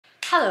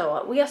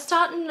Hello, we are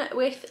starting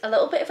with a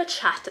little bit of a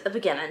chat at the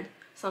beginning,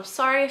 so I'm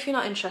sorry if you're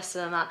not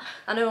interested in that.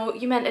 I know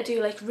you meant to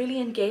do like really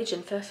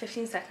engaging for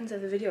 15 seconds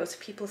of the video so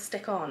people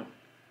stick on.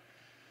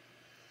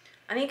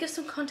 I need to give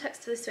some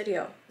context to this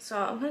video, so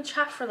I'm going to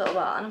chat for a little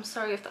while, and I'm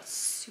sorry if that's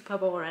super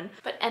boring.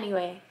 But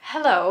anyway,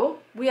 hello,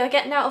 we are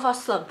getting out of our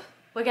slump.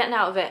 We're getting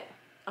out of it.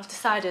 I've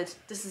decided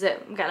this is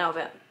it. I'm getting out of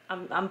it.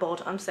 I'm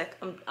bored. I'm sick.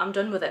 I'm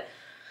done with it.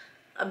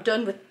 I'm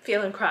done with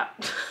feeling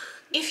crap.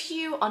 If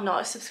you are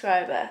not a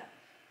subscriber,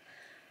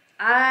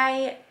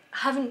 I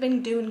haven't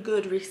been doing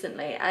good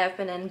recently. I have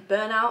been in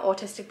burnout,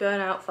 autistic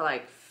burnout, for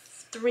like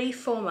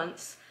 3-4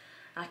 months,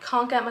 and I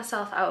can't get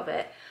myself out of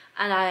it,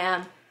 and I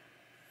am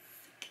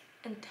sick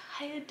and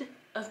tired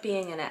of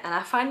being in it, and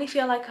I finally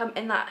feel like I'm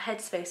in that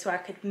headspace where I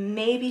could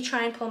maybe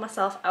try and pull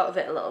myself out of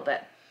it a little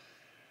bit.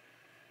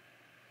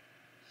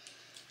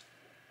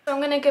 So I'm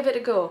gonna give it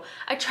a go.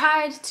 I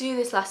tried to do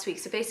this last week,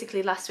 so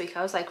basically last week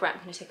I was like, right,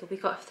 I'm gonna take a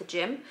week off the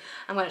gym.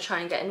 I'm gonna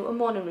try and get into a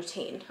morning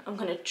routine. I'm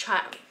gonna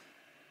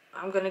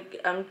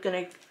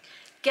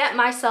get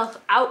myself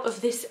out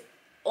of this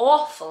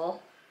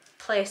awful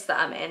place that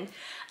I'm in,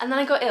 and then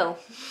I got ill.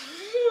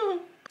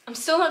 I'm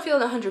still not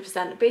feeling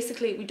 100%.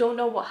 Basically, we don't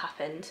know what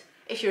happened.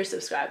 If you're a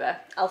subscriber,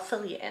 I'll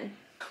fill you in.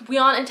 We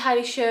aren't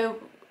entirely sure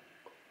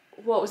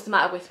what was the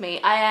matter with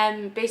me.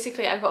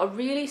 Basically, I got a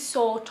really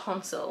sore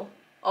tonsil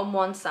on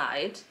one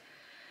side,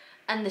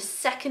 and the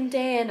second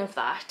day in of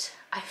that,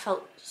 I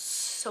felt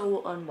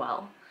so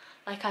unwell.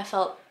 Like I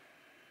felt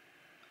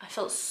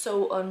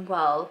so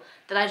unwell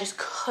that I just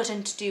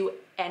couldn't do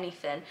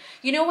anything.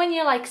 You know when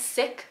you're like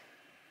sick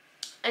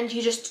and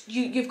you just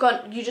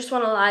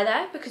want to lie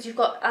there because you've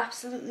got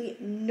absolutely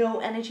no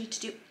energy to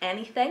do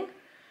anything?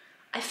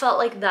 I felt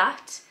like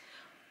that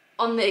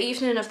on the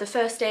evening of the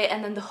first day,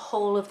 and then the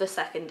whole of the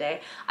second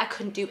day. I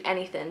couldn't do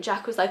anything.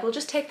 Jack was like, well,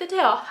 just take the day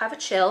off, have a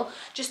chill,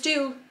 just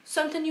do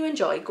something you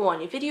enjoy, go on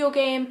your video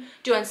game,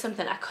 doing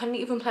something. I couldn't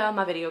even play on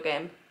my video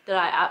game that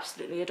I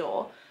absolutely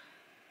adore.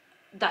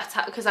 That's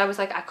how, because I was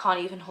like, I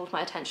can't even hold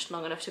my attention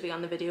long enough to be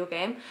on the video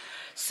game.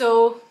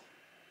 So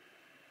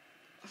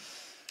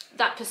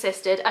that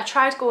persisted. I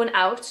tried going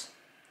out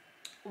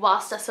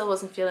whilst I still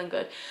wasn't feeling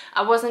good.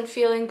 I wasn't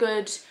feeling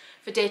good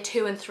for day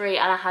 2 and 3,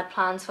 and I had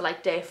plans for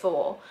like day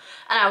 4,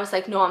 and I was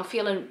like, no, I'm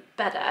feeling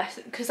better,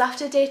 because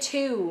after day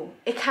 2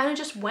 it kind of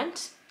just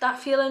went, that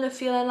feeling of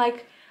feeling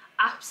like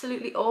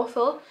absolutely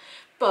awful.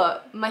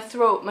 But my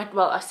throat,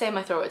 well, I say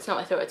my throat, it's not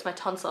my throat, it's my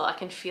tonsil. I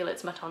can feel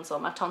it's my tonsil.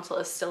 My tonsil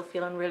is still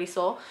feeling really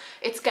sore.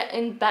 It's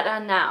getting better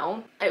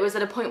now. It was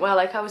at a point where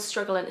like I was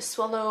struggling to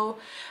swallow,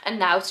 and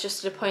now it's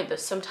just at a point that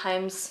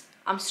sometimes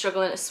I'm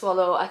struggling to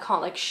swallow. I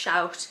can't like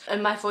shout,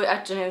 and my voice,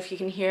 I don't know if you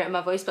can hear it in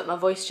my voice, but my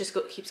voice just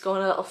keeps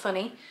going a little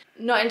funny.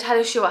 Not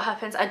entirely sure what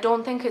happens. I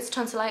don't think it's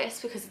tonsillitis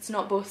because it's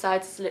not both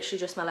sides, it's literally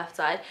just my left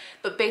side.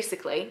 But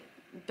basically,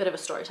 bit of a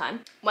story time.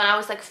 When I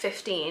was like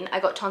 15, I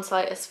got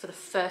tonsillitis for the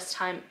first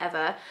time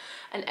ever,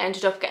 and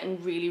ended up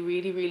getting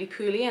really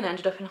poorly, and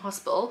ended up in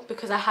hospital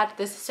because I had,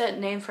 there's a certain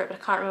name for it,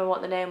 but I can't remember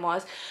what the name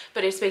was,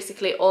 but it's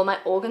basically all my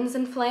organs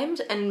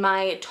inflamed, and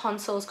my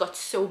tonsils got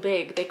so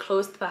big they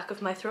closed the back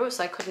of my throat,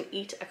 so I couldn't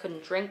eat, I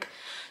couldn't drink,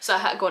 so I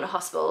had to go into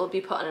hospital,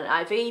 be put on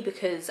an IV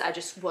because I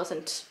just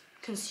wasn't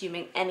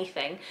consuming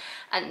anything,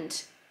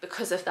 and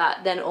because of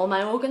that then all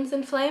my organs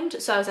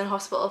inflamed, so I was in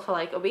hospital for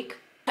like a week.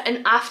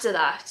 And after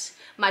that,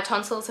 my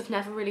tonsils have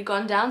never really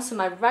gone down, so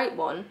my right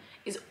one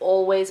is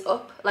always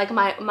up. Like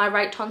my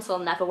right tonsil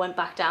never went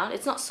back down.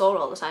 It's not sore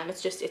all the time,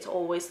 it's just, it's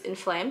always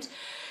inflamed.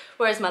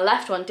 Whereas my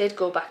left one did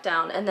go back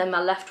down, and then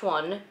my left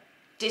one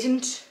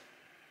didn't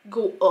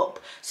go up.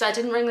 So I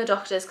didn't ring the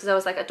doctors because I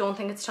was like, I don't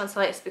think it's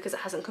tonsillitis because it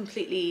hasn't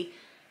completely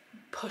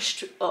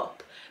pushed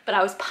up. But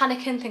I was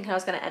panicking, thinking I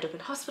was going to end up in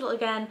hospital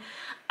again,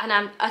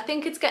 and I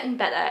think it's getting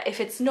better. If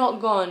it's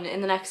not gone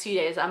in the next few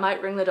days, I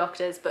might ring the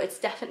doctors, but it's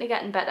definitely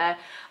getting better.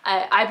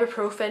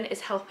 Ibuprofen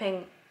is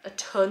helping a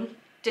ton.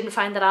 Didn't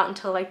find that out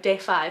until like day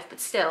 5,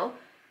 but still,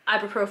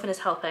 ibuprofen is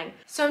helping.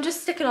 So I'm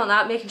just sticking on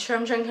that, making sure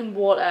I'm drinking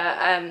water,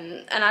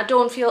 and I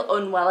don't feel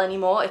unwell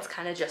anymore. It's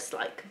kind of just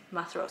like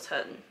my throat's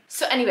hurting.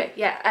 So anyway,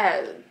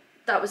 yeah,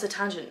 that was a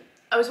tangent.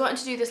 I was wanting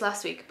to do this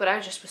last week, but I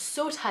just was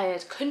so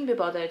tired, couldn't be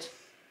bothered.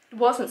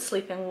 Wasn't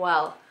sleeping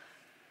well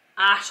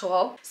at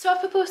all, so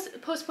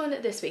I've postponed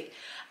it this week.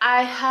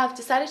 I have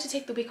decided to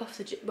take the week off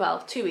the gym,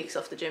 well, 2 weeks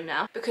off the gym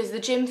now, because the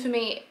gym for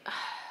me,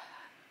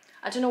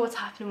 I don't know what's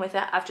happening with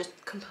it. I've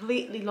just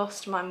completely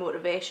lost my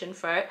motivation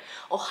for it,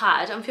 or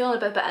had. I'm feeling a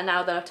bit better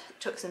now that I've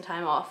took some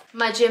time off.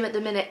 My gym at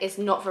the minute is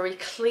not very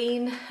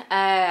clean.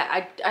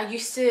 I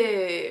used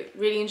to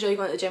really enjoy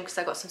going to the gym because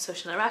I got some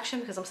social interaction,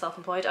 because I'm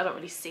self-employed, I don't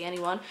really see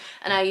anyone,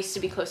 and I used to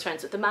be close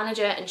friends with the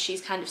manager, and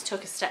she's kind of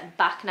took a step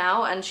back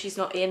now, and she's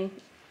not in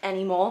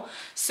anymore,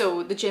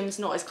 so the gym's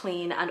not as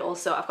clean, and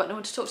also I've got no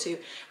one to talk to,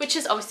 which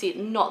is obviously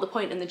not the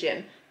point in the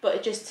gym, but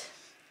it just,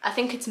 I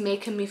think it's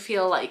making me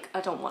feel like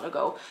I don't want to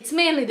go. It's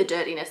mainly the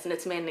dirtiness, and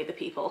it's mainly the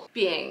people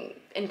being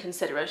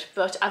inconsiderate,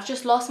 but I've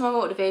just lost my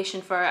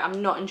motivation for it.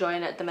 I'm not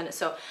enjoying it at the minute,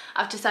 so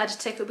I've decided to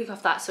take the week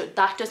off that, so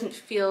that doesn't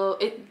feel,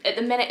 at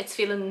the minute it's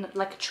feeling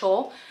like a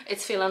chore.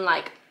 It's feeling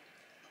like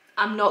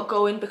I'm not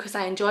going because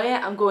I enjoy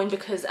it. I'm going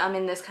because I'm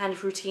in this kind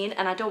of routine,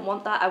 and I don't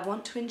want that. I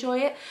want to enjoy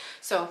it.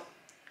 So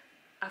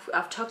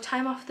I've took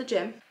time off the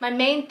gym. My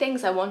main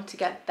things I want to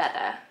get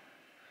better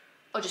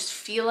are just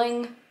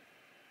feeling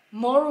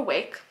more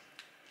awake,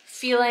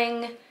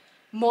 feeling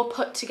more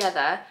put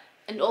together,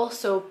 and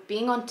also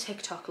being on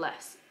TikTok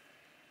less.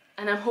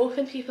 And I'm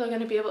hoping people are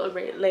going to be able to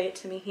relate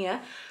to me here,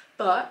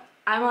 but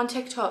I'm on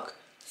TikTok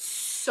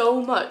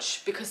so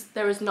much because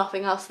there is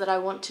nothing else that I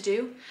want to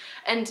do.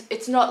 And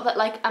it's not that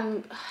like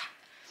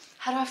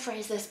how do I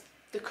phrase this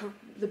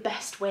the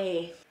best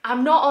way?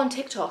 I'm not on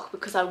TikTok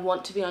because I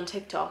want to be on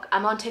TikTok.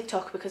 I'm on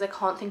TikTok because I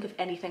can't think of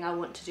anything I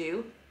want to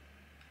do,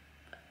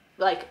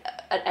 like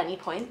at any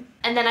point.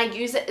 And then I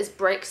use it as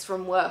breaks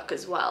from work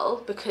as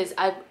well, because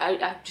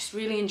I just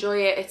really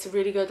enjoy it. It's a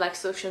really good like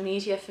social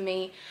media for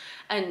me,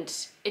 and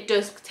it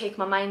does take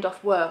my mind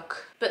off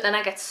work, but then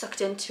I get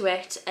sucked into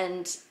it,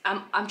 and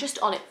I'm just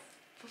on it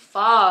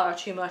far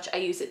too much. I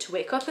use it to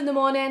wake up in the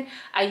morning,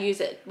 I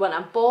use it when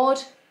I'm bored,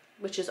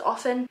 which is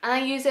often, and I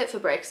use it for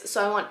breaks.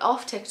 So I want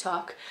off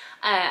TikTok.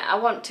 I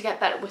want to get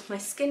better with my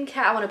skincare.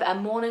 I want a better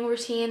morning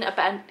routine, a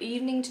better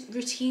evening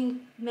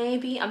routine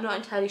maybe. I'm not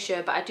entirely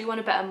sure, but I do want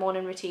a better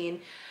morning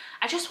routine.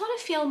 I just want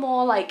to feel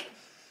more like,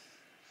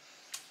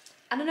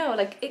 I don't know,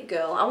 like it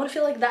girl. I want to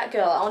feel like that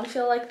girl. I want to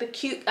feel like the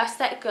cute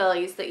aesthetic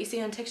girlies that you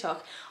see on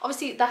TikTok.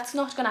 Obviously that's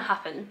not going to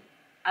happen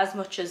as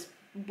much as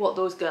what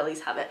those girlies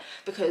have it,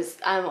 because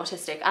I'm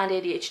autistic and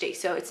ADHD,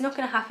 so it's not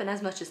going to happen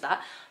as much as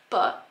that.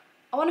 But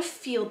I want to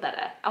feel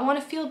better. I want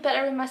to feel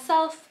better in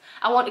myself.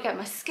 I want to get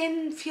my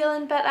skin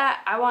feeling better.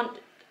 I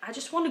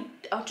just want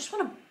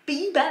to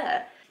be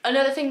better.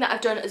 Another thing that I've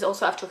done is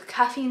also I've took a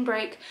caffeine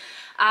break.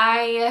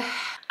 I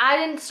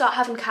didn't start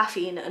having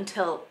caffeine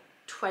until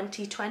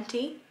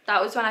 2020.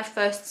 That was when I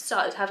first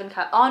started having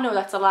oh no,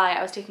 that's a lie.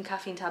 I was taking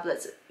caffeine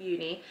tablets at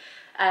uni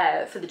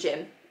for the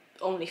gym.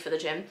 Only for the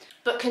gym,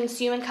 but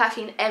consuming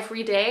caffeine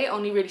every day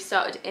only really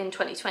started in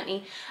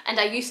 2020. And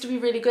I used to be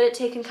really good at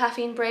taking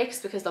caffeine breaks,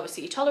 because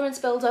obviously your tolerance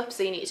builds up,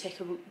 so you need to take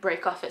a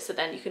break off it so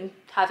then you can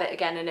have it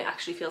again and it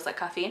actually feels like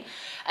caffeine.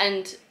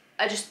 And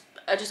I just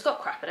got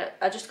crap at it.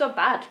 I just got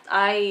bad.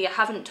 I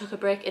haven't took a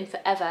break in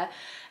forever,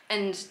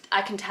 and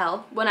I can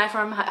tell whenever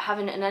I'm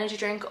having an energy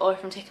drink or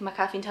if I'm taking my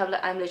caffeine tablet,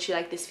 I'm literally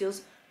like, this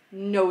feels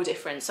no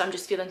different. So I'm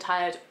just feeling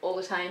tired all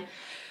the time.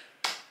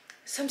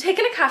 So I'm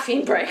taking a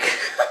caffeine break,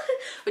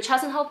 which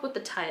hasn't helped with the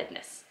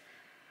tiredness.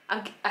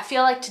 I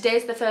feel like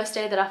today's the first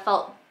day that I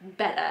felt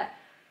better.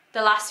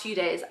 The last few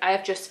days I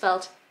have just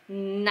felt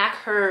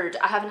knackered.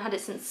 I haven't had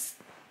it since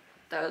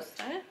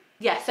Thursday.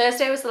 Yeah,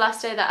 Thursday was the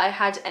last day that I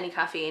had any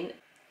caffeine,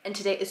 and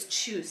today is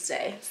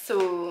Tuesday.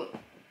 So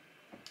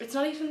it's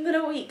not even been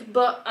a week,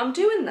 but I'm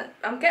doing that.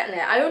 I'm getting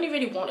it. I only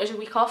really wanted a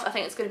week off. I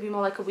think it's going to be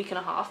more like a week and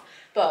a half,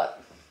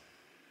 but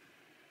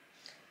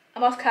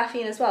I'm off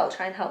caffeine as well,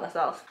 try and help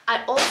myself.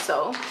 I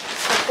also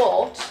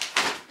bought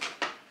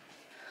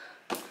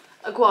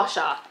a gua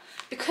sha,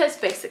 because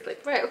basically,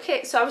 right,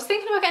 okay, so I was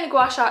thinking about getting a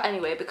gua sha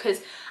anyway,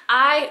 because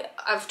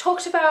I've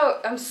talked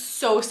about, I'm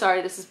so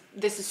sorry, this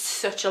is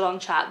such a long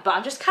chat, but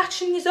I'm just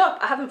catching these up.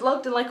 I haven't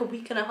vlogged in like a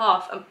week and a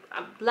half.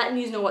 I'm letting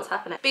you know what's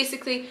happening.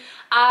 Basically,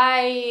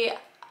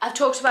 I've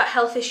talked about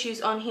health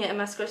issues on here in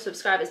my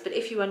subscribers, but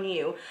if you are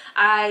new,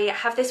 I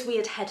have this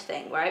weird head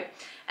thing, right?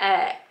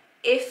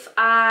 If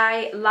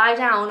I lie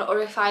down or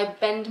if I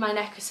bend my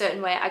neck a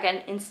certain way, I get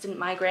an instant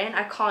migraine.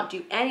 I can't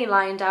do any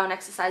lying down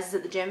exercises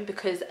at the gym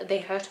because they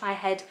hurt my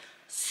head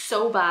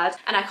so bad,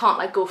 and I can't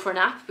like go for a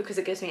nap because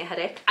it gives me a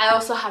headache. I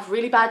also have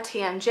really bad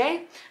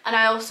TMJ, and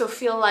I also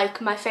feel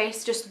like my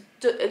face just,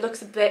 it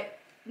looks a bit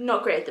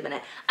not great at the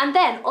minute. And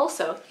then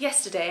also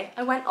yesterday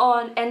I went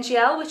on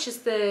NGL, which is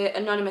the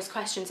anonymous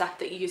questions app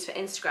that you use for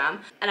Instagram,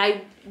 and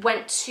I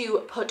went to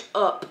put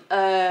up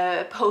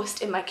a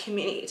post in my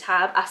community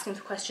tab asking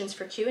for questions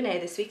for Q&A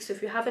this week. So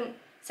if you haven't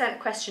sent a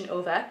question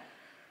over,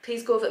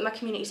 please go over to my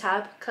community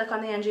tab, click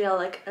on the NGL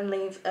link and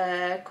leave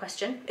a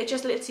question. It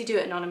just lets you do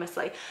it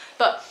anonymously.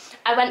 But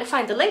I went to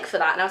find the link for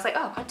that and I was like,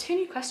 oh, I've got 2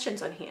 new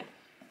questions on here.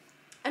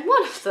 And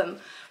one of them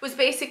was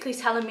basically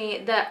telling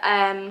me that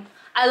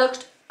I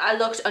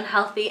looked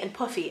unhealthy and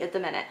puffy at the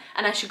minute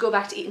and I should go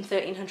back to eating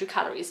 1300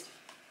 calories.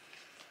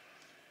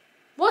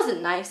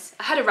 Wasn't nice.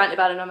 I had a rant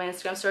about it on my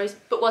Instagram stories,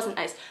 but wasn't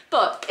nice.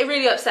 But it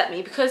really upset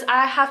me because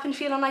I have been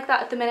feeling like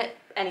that at the minute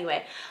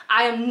anyway.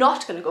 I am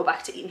not going to go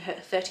back to eating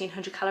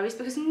 1300 calories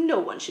because no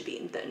one should be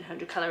eating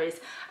 1300 calories.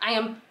 I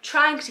am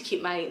trying to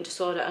keep my eating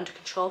disorder under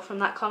control from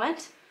that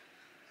comment.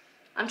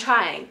 I'm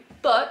trying,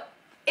 but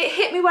it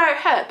hit me where it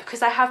hurt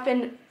because I have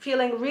been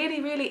feeling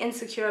really, really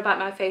insecure about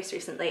my face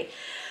recently.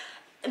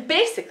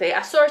 Basically,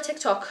 I saw a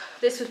TikTok,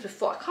 this was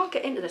before, I can't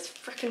get into this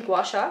freaking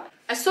gua sha.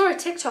 I saw a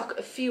TikTok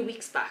a few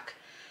weeks back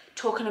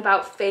talking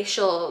about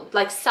facial,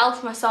 like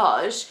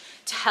self-massage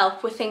to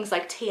help with things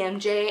like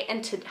TMJ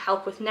and to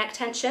help with neck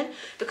tension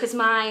because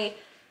my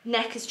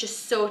neck is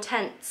just so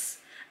tense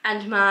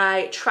and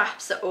my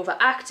traps are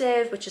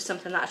overactive, which is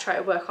something that I try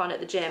to work on at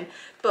the gym.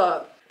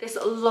 But this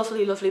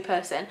lovely, lovely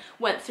person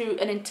went through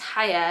an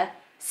entire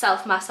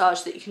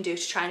self-massage that you can do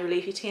to try and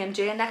relieve your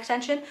TMJ and neck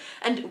tension,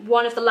 and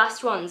one of the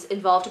last ones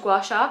involved a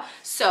gua sha.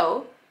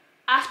 So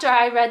after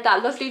I read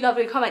that lovely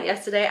comment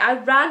yesterday, I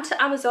ran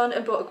to Amazon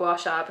and bought a gua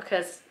sha,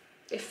 because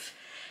if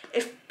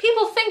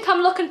people think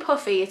I'm looking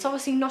puffy, it's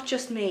obviously not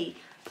just me.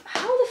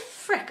 How the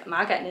frick am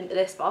I getting into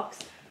this box?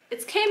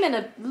 It came in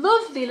a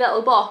lovely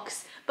little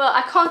box, but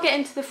I can't get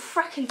into the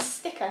frickin'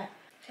 sticker.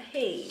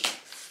 Hey,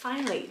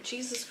 finally,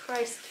 Jesus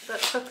Christ,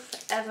 that took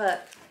forever.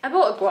 I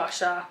bought a gua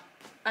sha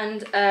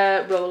and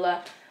a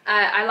roller.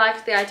 I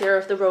liked the idea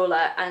of the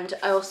roller, and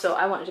I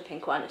wanted a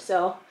pink one,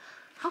 so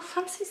how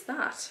fancy is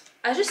that?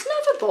 I just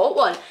never bought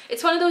one.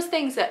 It's one of those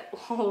things that,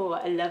 oh,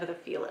 I love the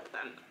feel of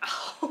them.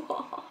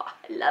 Oh,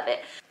 I love it.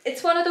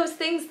 It's one of those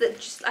things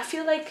that just, I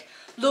feel like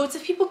loads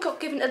of people got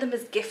given to them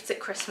as gifts at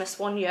Christmas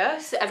one year,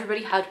 so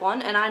everybody had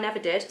one and I never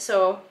did.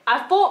 So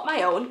I've bought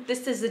my own.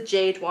 This is the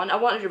jade one. I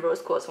wanted a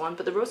rose quartz one,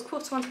 but the rose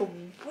quartz ones were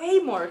way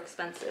more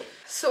expensive.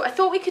 So I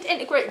thought we could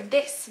integrate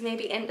this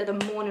maybe into the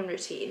morning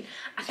routine.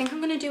 I think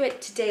I'm gonna do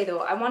it today though.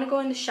 I wanna go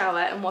in the shower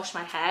and wash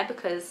my hair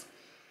because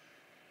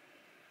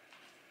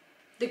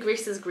the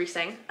grease is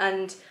greasing,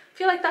 and I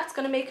feel like that's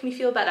going to make me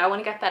feel better. I want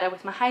to get better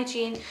with my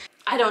hygiene.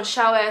 I don't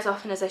shower as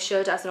often as I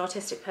should as an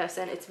autistic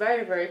person. It's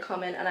very, very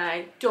common, and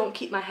I don't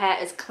keep my hair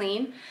as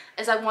clean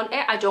as I want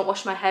it. I don't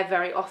wash my hair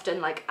very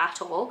often, like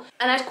at all.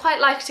 And I'd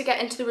quite like to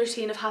get into the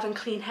routine of having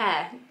clean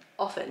hair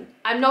often.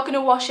 I'm not going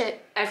to wash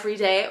it every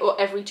day or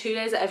every 2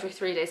 days or every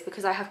 3 days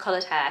because I have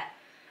coloured hair.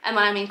 And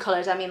when I mean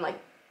coloured, I mean like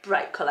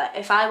bright colour.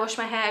 If I wash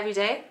my hair every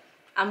day,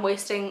 I'm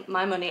wasting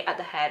my money at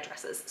the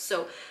hairdressers.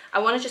 So I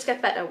want to just get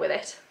better with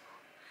it.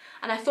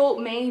 And I thought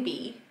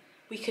maybe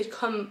we could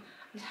come,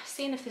 I'm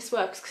seeing if this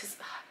works, because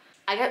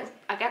I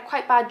get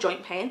quite bad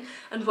joint pain,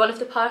 and one of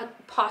the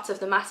parts of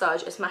the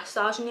massage is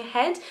massaging your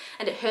head,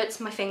 and it hurts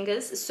my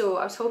fingers, so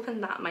I was hoping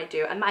that might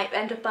do. I might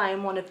end up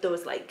buying one of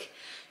those, like,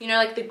 you know,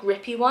 like the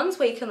grippy ones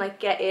where you can like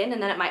get in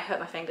and then it might hurt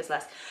my fingers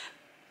less.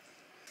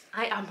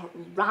 I am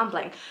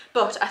rambling,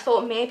 but I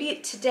thought maybe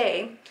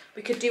today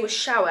we could do a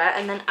shower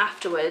and then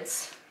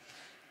afterwards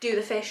do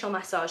the facial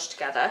massage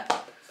together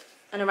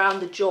and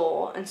around the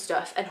jaw and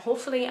stuff, and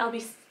hopefully I'll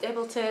be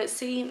able to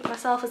see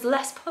myself as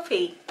less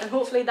puffy, and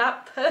hopefully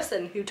that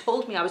person who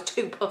told me I was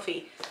too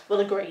puffy will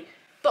agree.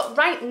 But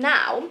right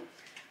now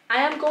I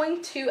am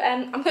going to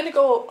I'm going to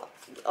go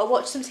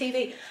watch some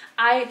TV.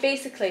 I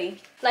basically,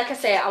 like I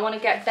say, I want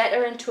to get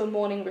better into a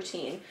morning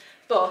routine,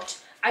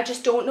 but I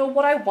just don't know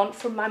what I want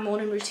from my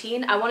morning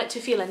routine. I want it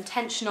to feel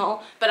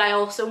intentional, but I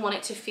also want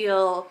it to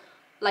feel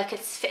like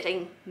it's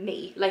fitting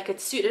me, like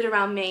it's suited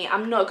around me.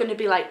 I'm not going to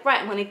be like, right,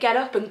 I'm going to get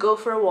up and go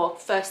for a walk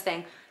first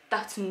thing.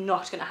 That's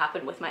not going to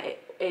happen with my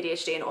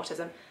ADHD and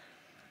autism.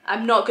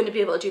 I'm not going to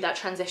be able to do that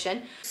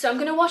transition. So I'm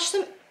going to watch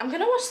some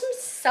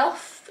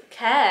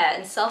self-care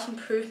and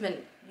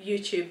self-improvement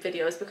YouTube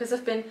videos, because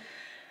I've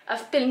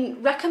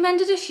been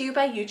recommended a few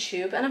by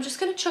YouTube, and I'm just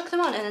going to chuck them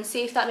on and then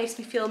see if that makes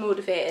me feel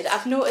motivated.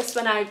 I've noticed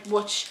when I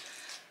watch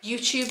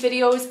YouTube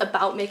videos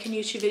about making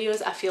YouTube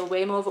videos, I feel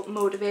way more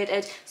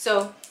motivated.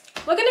 So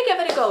we're going to give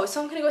it a go.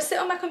 So I'm going to go sit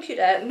on my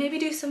computer, maybe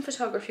do some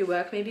photography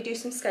work, maybe do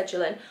some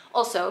scheduling.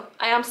 Also,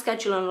 I am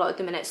scheduling a lot at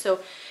the minute,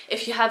 so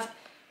if you have,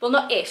 well,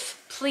 not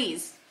if,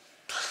 please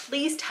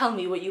tell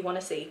me what you want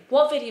to see.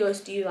 What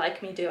videos do you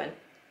like me doing?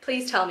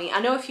 Please tell me. I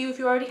know a few of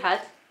you already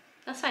had.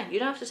 That's fine. You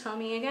don't have to tell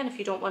me again if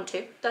you don't want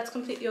to. That's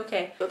completely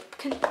okay. But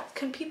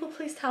can people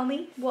please tell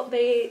me what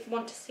they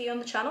want to see on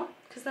the channel?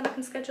 Because then I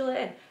can schedule it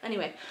in.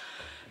 Anyway,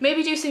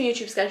 maybe do some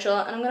YouTube schedule,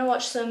 and I'm going to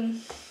watch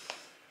some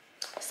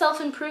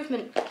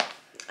self-improvement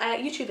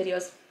YouTube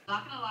videos.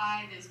 Not gonna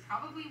lie, there's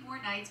probably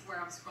more nights where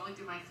I'm scrolling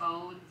through my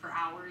phone for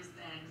hours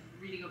than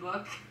reading a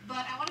book.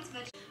 But I wanted to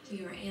mention,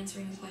 we were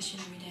answering a question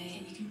every day,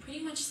 and you can pretty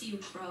much see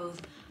your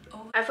growth.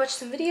 I've watched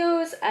some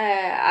videos.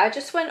 I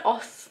just went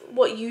off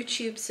what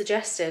YouTube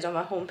suggested on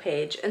my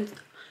homepage, and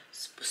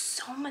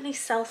so many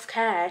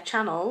self-care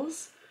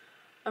channels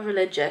are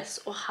religious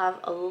or have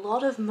a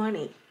lot of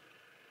money.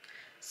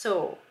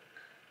 So,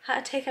 how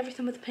to take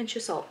everything with a pinch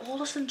of salt.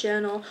 All of them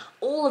journal,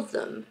 all of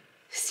them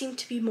seem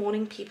to be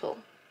morning people.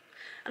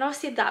 And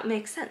obviously that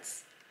makes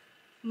sense.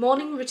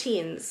 Morning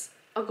routines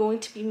are going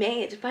to be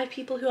made by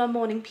people who are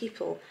morning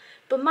people.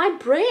 But my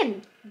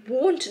brain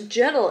won't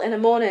journal in the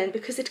morning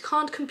because it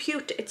can't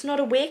compute. It's not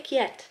awake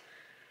yet.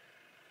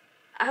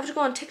 I have to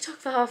go on TikTok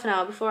for half an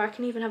hour before I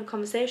can even have a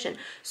conversation.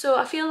 So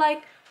I feel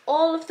like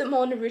all of the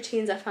morning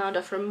routines I found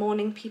are from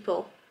morning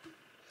people.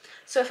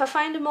 So if I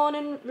find a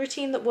morning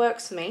routine that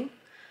works for me,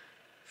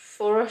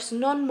 for us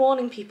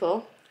non-morning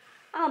people,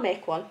 I'll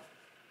make one.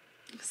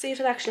 See if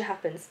it actually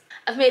happens.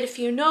 I've made a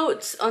few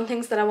notes on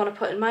things that I want to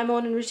put in my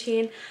morning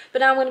routine, but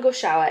now I'm going to go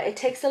shower. It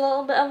takes a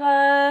little bit of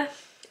a...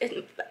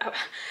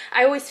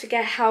 I always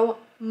forget how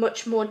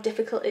much more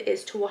difficult it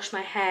is to wash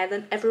my hair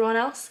than everyone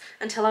else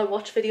until I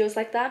watch videos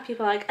like that.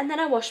 People are like, and then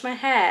I wash my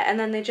hair, and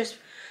then they just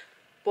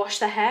wash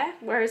their hair.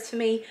 Whereas for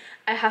me,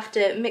 I have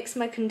to mix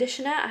my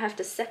conditioner, I have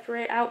to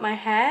separate out my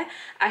hair,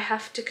 I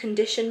have to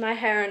condition my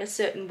hair in a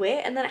certain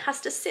way, and then it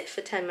has to sit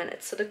for 10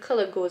 minutes so the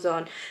colour goes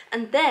on.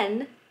 And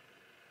then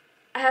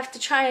I have to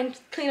try and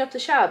clean up the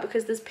shower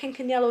because there's pink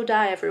and yellow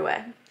dye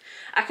everywhere.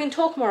 I can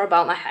talk more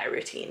about my hair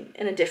routine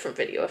in a different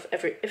video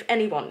if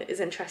anyone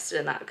is interested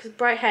in that, because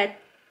bright hair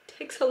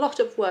takes a lot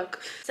of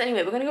work. So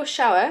anyway, we're gonna go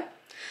shower,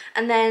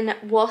 and then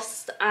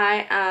whilst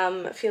I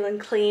am feeling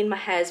clean, my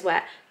hair's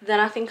wet, then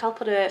I think I'll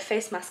put a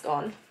face mask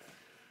on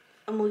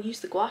and we'll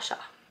use the gua sha.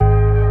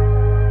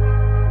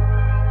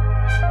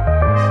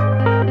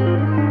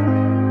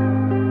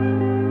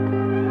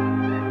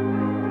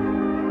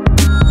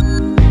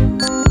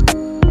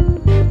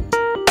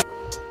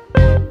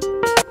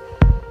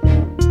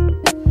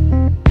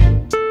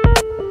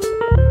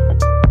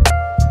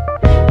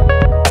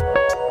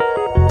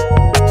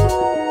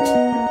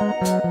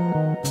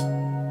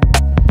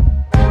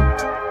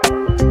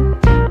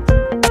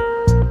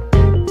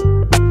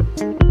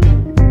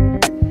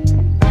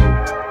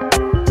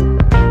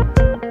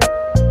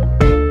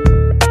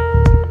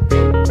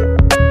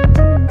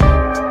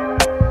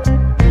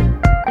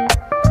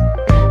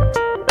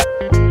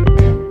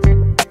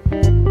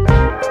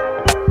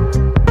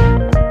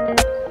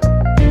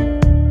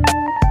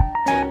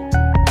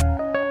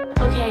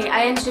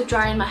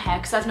 Drying my hair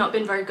because I've not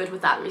been very good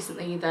with that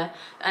recently either,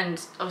 and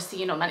obviously,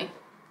 you know,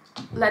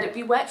 let it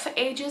be wet for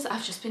ages.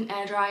 I've just been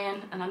air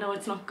drying and I know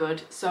it's not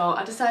good, so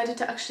I decided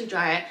to actually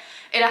dry it.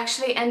 It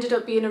actually ended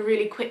up being a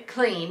really quick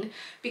clean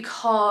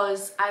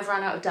because I've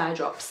run out of dye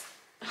drops,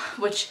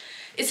 which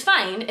is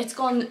fine. It's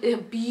gone a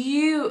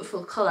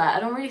beautiful colour.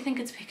 I don't really think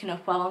it's picking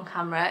up well on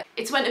camera.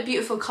 It's went a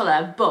beautiful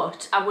colour,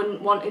 but I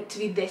wouldn't want it to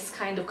be this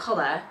kind of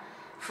colour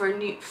for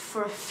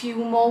a few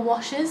more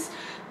washes,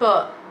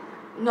 but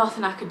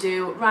nothing I could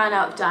do. Ran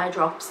out of dye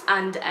drops,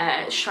 and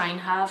Shrine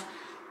have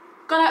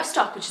gone out of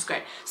stock, which is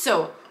great.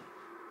 So,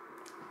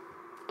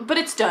 but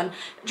it's done.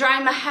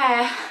 Drying my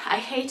hair, I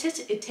hate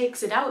it. It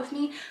takes it out of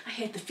me. I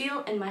hate the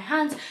feel in my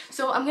hands.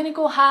 So I'm gonna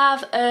go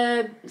have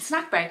a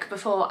snack break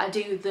before I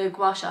do the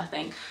gua sha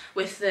thing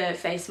with the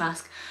face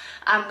mask.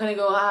 I'm gonna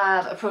go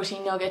have a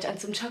protein nugget and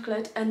some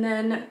chocolate, and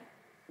then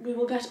we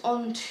will get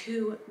on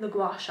to the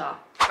gua sha.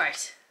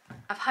 Right,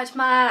 I've had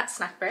my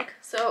snack break,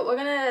 so we're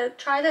gonna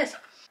try this.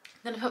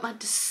 I'm gonna put my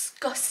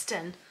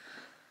disgusting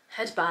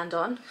headband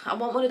on. I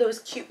want one of those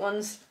cute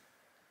ones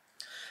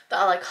that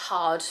are like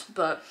hard,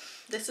 but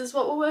this is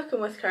what we're working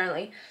with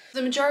currently.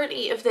 The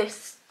majority of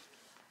this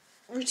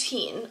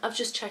routine, I've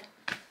just checked.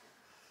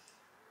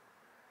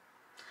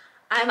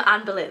 I'm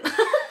Anne Boleyn.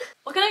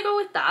 We're gonna go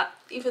with that,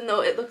 even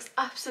though it looks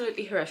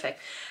absolutely horrific.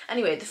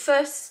 Anyway,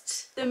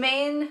 the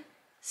main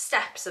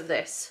steps of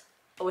this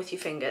are with your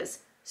fingers.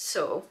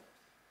 So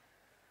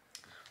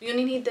you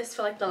only need this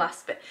for like the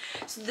last bit.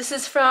 So this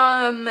is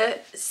from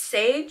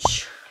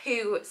Sage,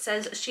 who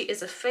says she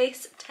is a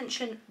face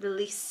tension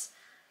release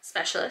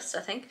specialist,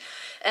 I think,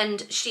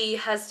 and she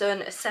has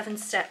done a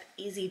 7-step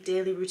easy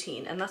daily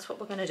routine, and that's what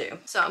we're gonna do.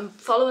 So I'm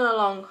following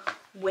along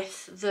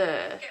with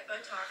the,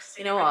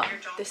 you know what,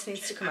 this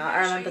needs to come out.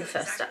 I remember the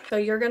first step. So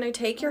you're gonna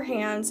take your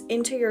hands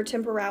into your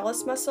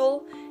temporalis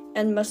muscle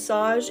and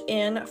massage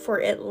in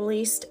for at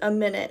least a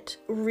minute.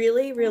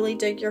 Really, really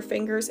dig your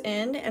fingers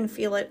in and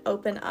feel it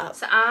open up.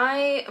 So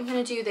I am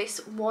gonna do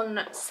this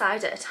one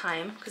side at a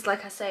time, because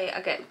like I say, I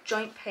get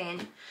joint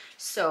pain.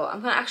 So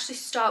I'm gonna actually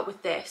start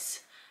with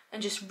this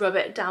and just rub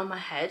it down my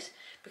head,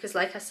 because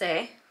like I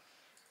say,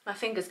 my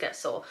fingers get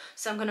sore.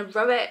 So I'm gonna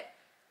rub it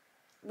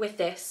with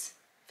this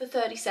for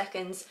 30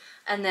 seconds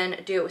and then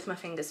do it with my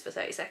fingers for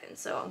 30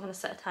 seconds. So I'm gonna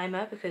set a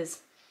timer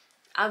because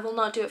I will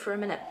not do it for a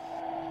minute.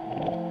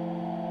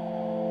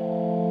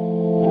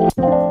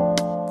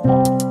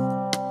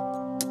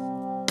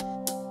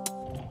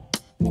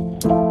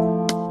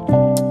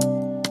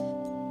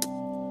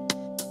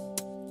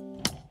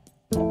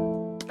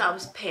 That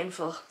was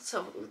painful,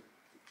 so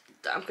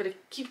I'm gonna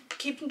keep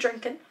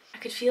drinking. I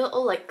could feel it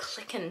all like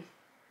clicking.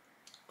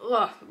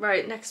 Oh,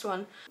 right, next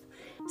one.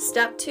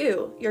 Step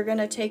 2, you're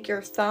gonna take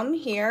your thumb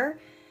here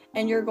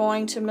and you're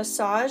going to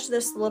massage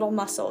this little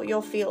muscle.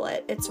 You'll feel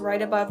it. It's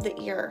right above the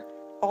ear.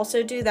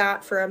 Also do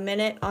that for a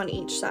minute on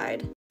each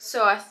side.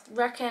 So I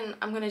reckon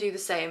I'm gonna do the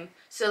same.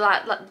 So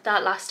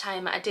that last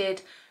time I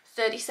did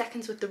 30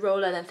 seconds with the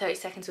roller, then 30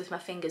 seconds with my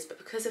fingers, but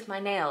because of my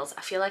nails,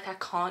 I feel like I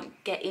can't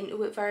get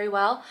into it very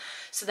well.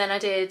 So then I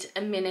did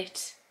a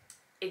minute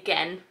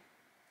again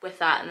with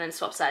that and then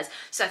swap sides.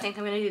 So I think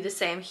I'm gonna do the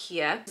same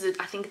here.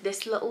 I think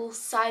this little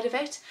side of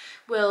it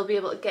will be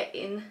able to get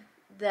in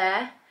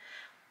there.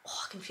 Oh,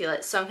 I can feel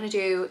it. So I'm gonna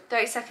do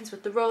 30 seconds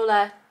with the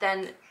roller,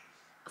 then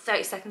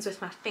 30 seconds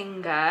with my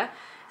finger.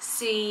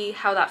 See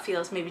how that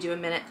feels. Maybe do a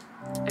minute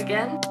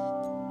again.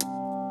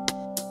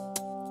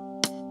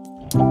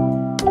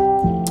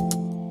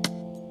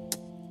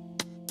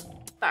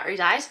 Battery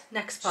died.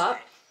 Next part.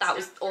 That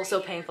was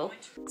also painful.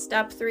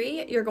 Step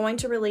 3, you're going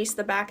to release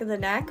the back of the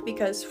neck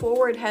because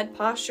forward head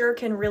posture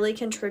can really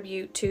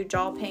contribute to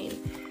jaw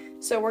pain.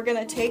 So we're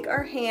gonna take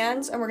our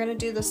hands and we're gonna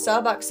do the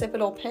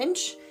suboccipital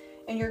pinch,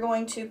 and you're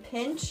going to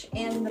pinch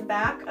in the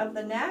back of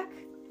the neck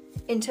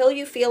until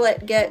you feel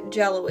it get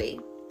jello-y.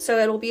 So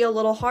it'll be a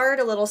little hard,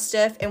 a little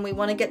stiff, and we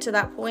want to get to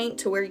that point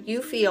to where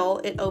you feel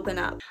it open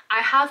up. I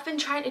have been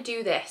trying to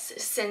do this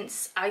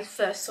since I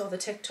first saw the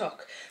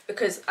TikTok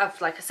because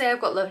like I say, I've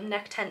got low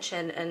neck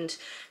tension and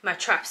my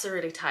traps are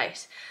really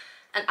tight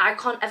and I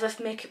can't ever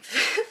make it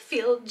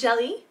feel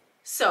jelly.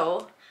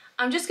 So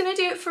I'm just gonna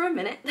do it for a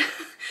minute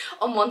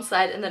on one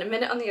side and then a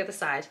minute on the other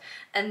side,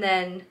 and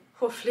then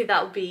hopefully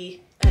that'll be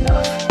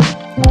enough.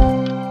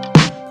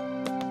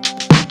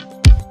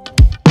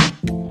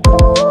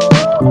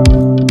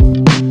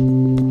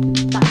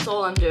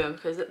 I'm doing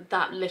because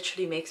that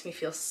literally makes me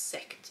feel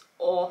sick. It's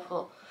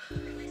awful.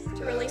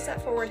 To release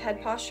that forward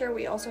head posture,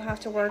 we also have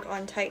to work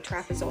on tight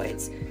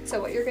trapezoids.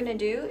 So what you're going to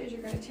do is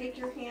you're going to take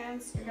your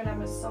hands, you're going to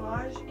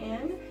massage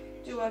in,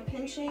 do a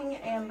pinching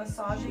and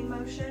massaging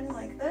motion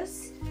like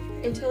this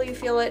until you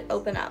feel it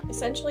open up.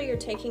 Essentially, you're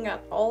taking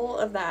up all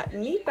of that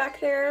meat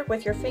back there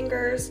with your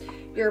fingers,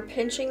 you're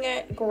pinching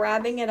it,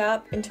 grabbing it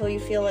up until you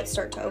feel it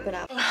start to open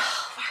up.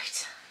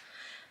 Right,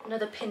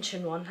 another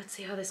pinching one. Let's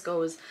see how this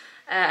goes.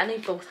 I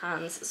need both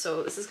hands,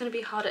 so this is going to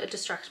be harder to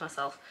distract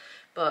myself,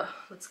 but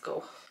let's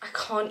go. I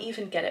can't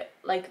even get it,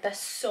 like they're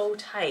so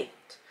tight.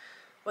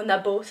 When they're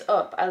both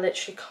up, I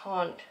literally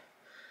can't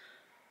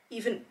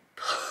even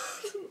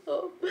pull them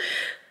up.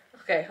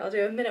 Okay, I'll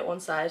do a minute one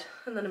side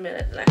and then a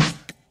minute the next.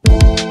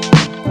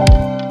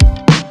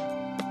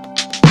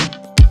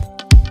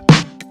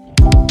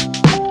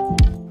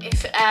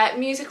 If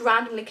music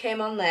randomly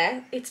came on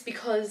there, it's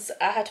because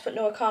I had to put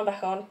Noah Khan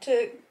back on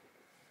to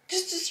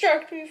just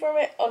distract me from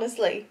it.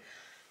 Honestly,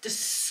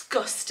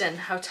 disgusting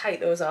how tight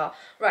those are.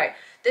 Right,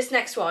 this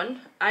next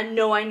one, I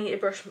know I need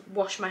to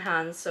wash my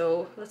hands,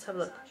 so let's have a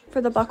look.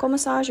 For the buccal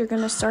massage, you're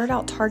going to start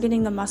out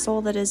targeting the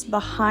muscle that is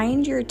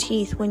behind your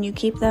teeth. When you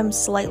keep them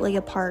slightly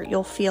apart,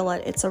 you'll feel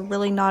it. It's a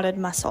really knotted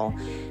muscle.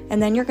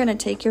 And then you're going to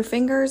take your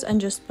fingers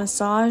and just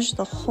massage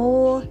the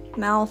whole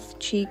mouth,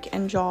 cheek,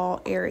 and jaw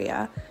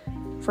area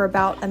for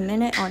about a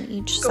minute on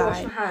each side. Go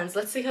wash my hands.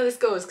 Let's see how this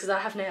goes because I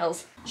have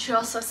nails. She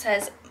also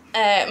says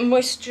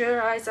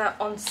moisturizer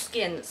on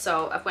skin,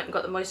 so I've went and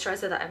got the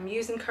moisturizer that I'm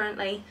using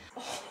currently.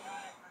 Oh.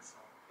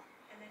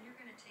 And then you're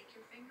going to take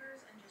your fingers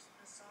and just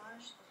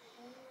massage the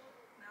whole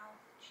mouth,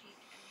 cheek,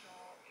 and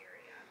jaw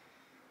area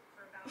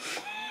for about a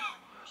minute on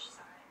each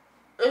side.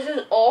 This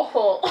is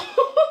awful.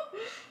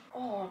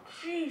 Oh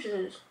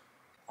Jesus.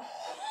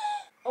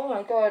 Oh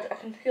my god, I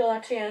can feel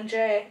that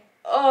TNJ.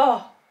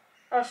 Oh,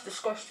 that's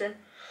disgusting.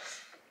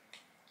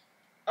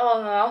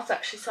 Oh, my mouth's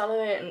actually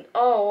salivating.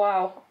 Oh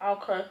wow,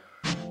 okay.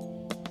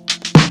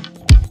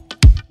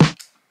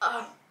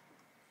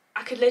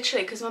 I could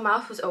literally, because my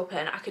mouth was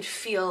open, I could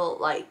feel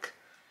like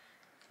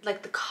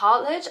the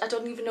cartilage, I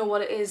don't even know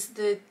what it is,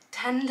 the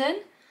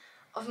tendon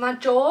of my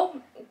jaw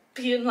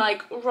being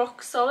like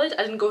rock solid.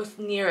 I didn't go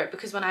near it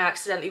because when I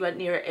accidentally went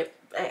near it,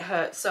 it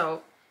hurt.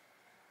 So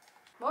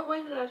what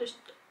way did I just,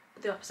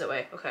 the opposite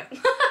way, okay.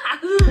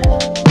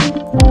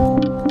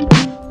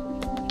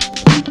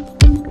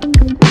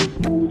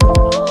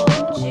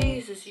 Oh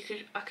Jesus,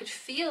 I could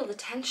feel the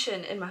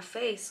tension in my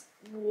face.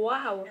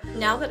 Wow.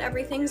 Now that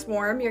everything's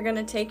warm, you're going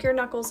to take your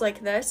knuckles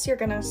like this. You're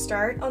going to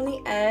start on the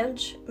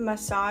edge,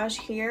 massage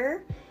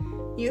here.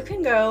 You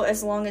can go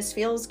as long as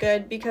feels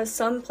good because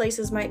some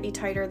places might be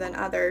tighter than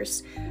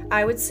others.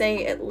 I would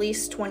say at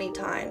least 20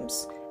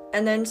 times.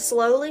 And then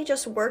slowly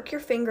just work your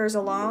fingers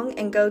along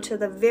and go to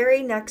the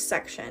very next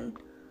section.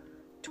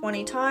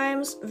 20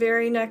 times,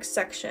 very next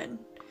section.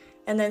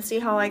 And then see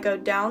how I go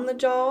down the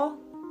jaw?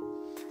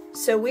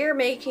 So we're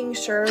making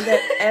sure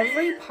that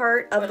every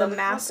part of the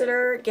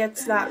masseter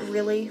gets that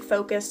really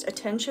focused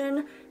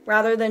attention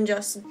rather than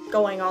just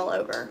going all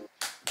over.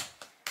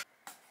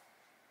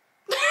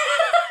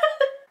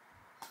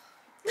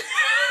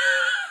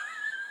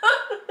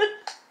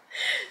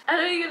 I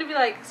know you're gonna be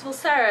like, well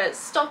Sarah,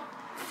 stop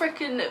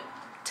freaking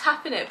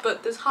tapping it,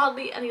 but there's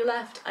hardly any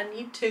left. I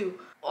need to.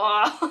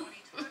 Oh.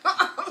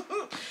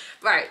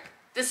 Right.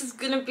 This is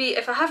gonna be,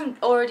 if I haven't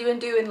already been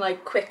doing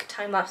like quick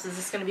time lapses,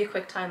 it's gonna be a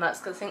quick time lapse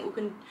because I think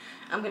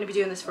I'm gonna be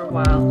doing this for a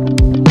while.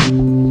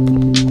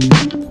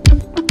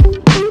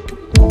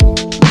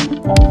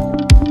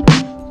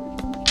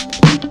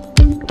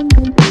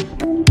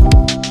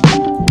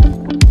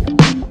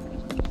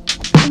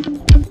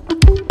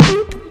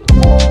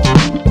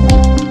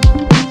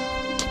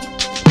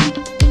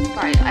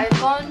 Right, I've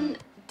gone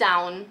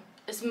down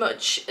as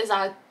much as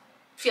I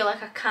feel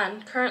like I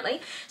can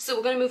currently, so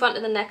we're gonna move on to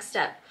the next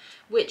step,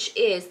 which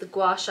is the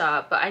gua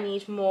sha, but I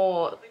need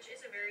more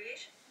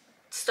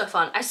stuff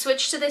on. I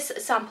switched to this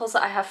samples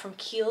that I have from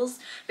Kiehl's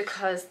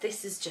because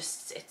this is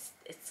just, it's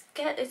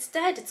dead,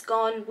 it's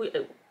gone,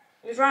 we've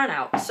run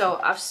out. So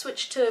I've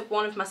switched to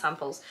one of my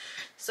samples.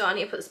 So I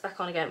need to put this back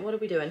on again. What are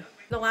we doing?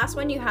 The last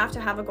one, you have to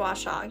have a gua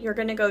sha. You're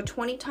gonna go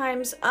 20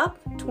 times up,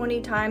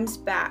 20 times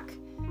back.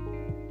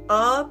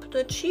 Up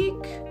the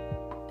cheek,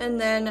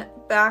 and then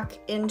back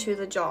into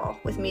the jaw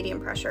with medium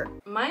pressure.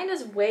 Mine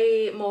is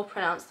way more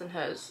pronounced than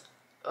hers.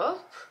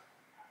 Up.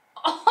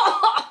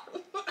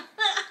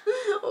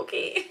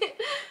 Okay.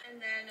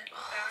 And then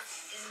back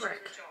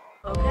into the jaw.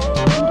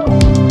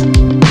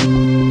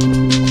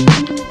 Okay.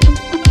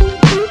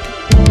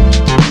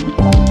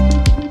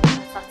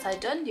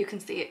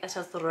 see it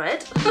has the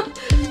red.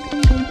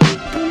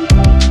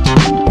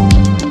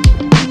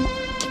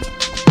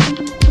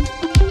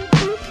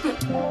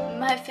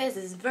 My face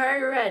is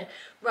very red.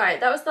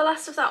 Right, that was the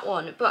last of that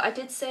one, but I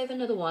did save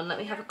another one. Let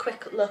me have a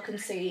quick look and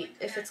see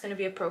if it's going to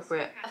be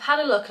appropriate. I've had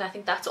a look and I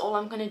think that's all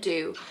I'm going to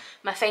do.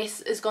 My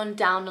face has gone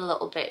down a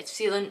little bit. It's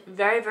feeling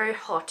very, very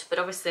hot, but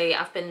obviously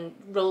I've been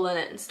rolling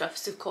it and stuff,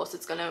 so of course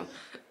it's going to...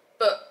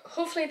 But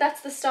hopefully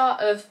that's the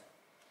start of...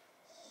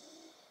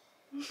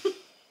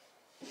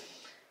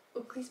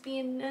 Oakley's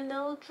being a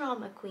little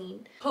drama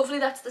queen. Hopefully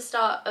that's the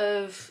start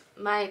of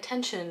my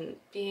tension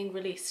being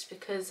released,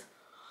 because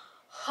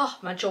oh,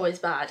 my jaw is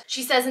bad.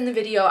 She says in the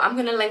video, I'm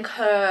gonna link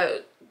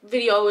her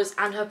videos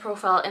and her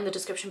profile in the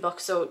description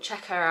box, so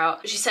check her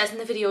out. She says in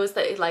the videos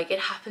that it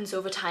happens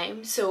over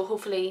time, so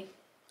hopefully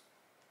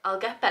I'll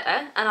get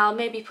better, and I'll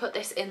maybe put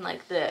this in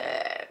like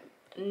the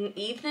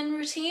evening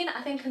routine.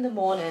 I think in the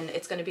morning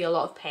it's going to be a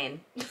lot of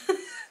pain.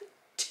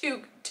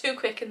 too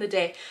quick in the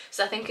day,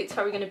 so I think it's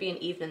probably going to be an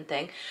evening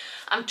thing.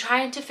 I'm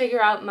trying to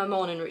figure out my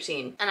morning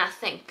routine, and I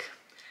think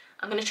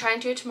I'm going to try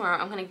and do it tomorrow.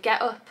 I'm going to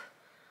get up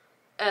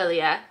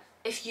earlier.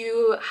 If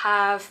you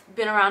have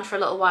been around for a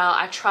little while,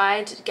 I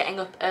tried getting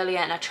up earlier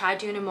and I tried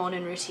doing a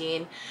morning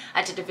routine.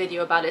 I did a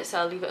video about it, so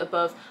I'll leave it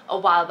above, a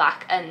while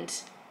back, and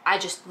I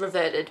just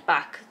reverted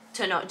back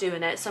to not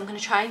doing it. So I'm going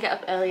to try and get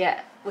up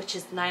earlier, which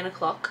is 9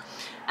 o'clock.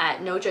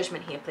 No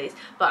judgment here, please,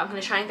 but I'm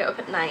going to try and get up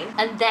at 9,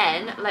 and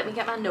then let me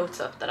get my notes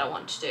up that I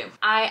want to do.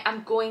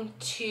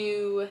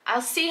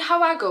 I'll see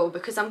how I go,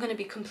 because I'm going to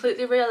be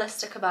completely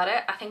realistic about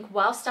it. I think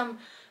whilst I'm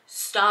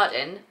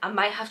starting, I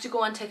might have to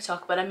go on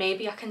TikTok, but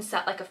maybe I can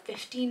set like a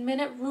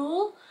 15-minute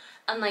rule,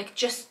 and like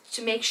just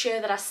to make sure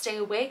that I stay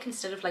awake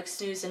instead of like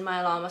snoozing my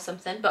alarm or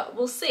something, but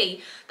we'll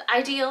see. The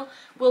ideal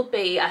will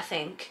be, I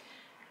think,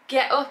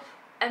 get up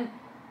and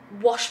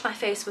wash my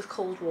face with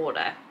cold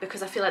water,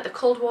 because I feel like the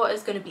cold water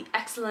is going to be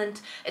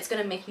excellent. It's going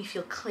to make me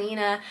feel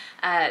cleaner.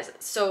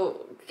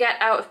 So get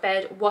out of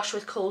bed, wash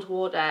with cold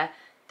water,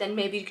 then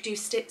maybe do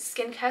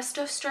skincare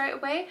stuff straight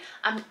away.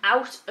 I'm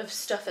out of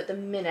stuff at the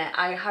minute.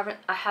 I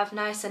have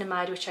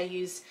niacinamide, which I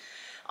use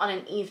on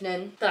an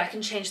evening, but I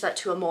can change that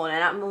to a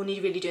morning. I'm only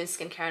really doing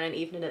skincare on an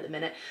evening at the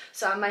minute,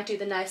 so I might do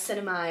the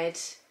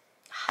niacinamide.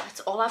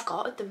 That's all I've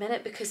got at the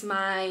minute, because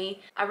I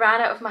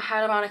ran out of my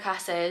hyaluronic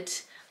acid,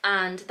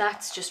 and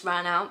that's just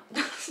ran out.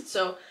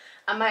 So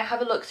I might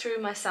have a look through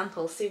my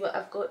sample, see what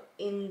I've got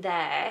in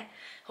there.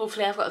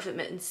 Hopefully I've got a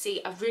vitamin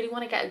C. I really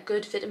want to get a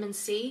good vitamin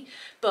C,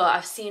 but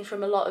I've seen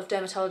from a lot of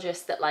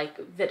dermatologists that like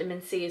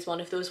vitamin C is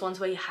one of those ones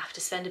where you have to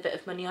spend a bit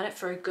of money on it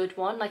for a good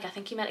one. Like I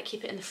think you meant to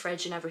keep it in the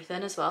fridge and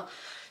everything as well.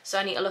 So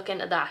I need to look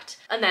into that.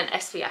 And then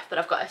SPF, but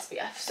I've got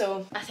SPF.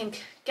 So I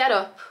think get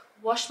up,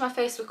 wash my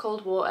face with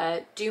cold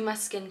water, do my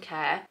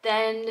skincare,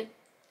 then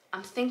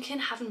I'm thinking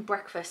having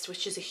breakfast,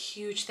 which is a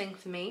huge thing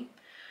for me,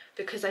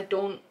 because I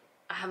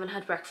haven't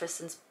had breakfast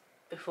since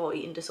before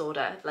eating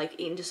disorder. Like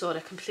eating disorder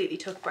completely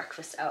took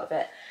breakfast out of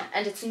it,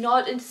 and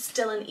it's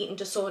still an eating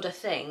disorder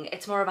thing.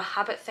 It's more of a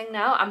habit thing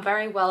now. I'm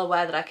very well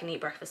aware that I can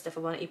eat breakfast if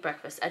I want to eat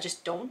breakfast. I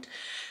just don't.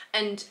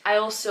 And I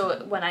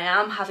also, when I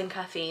am having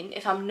caffeine,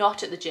 if I'm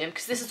not at the gym,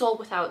 because this is all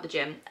without the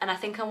gym, and I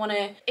think I want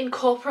to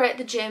incorporate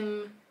the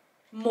gym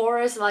more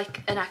as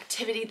like an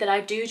activity that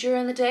I do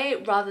during the day,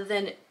 rather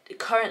than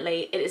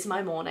currently it is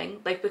my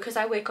morning. Like because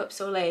I wake up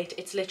so late,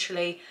 it's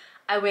literally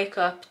I wake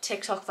up,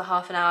 TikTok for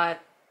half an hour,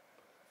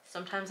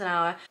 sometimes an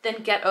hour,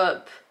 then get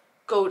up,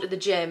 go to the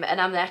gym,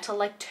 and I'm there till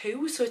like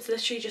 2, so it's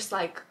literally just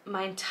like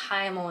my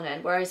entire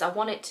morning. Whereas I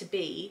want it to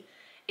be,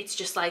 it's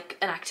just like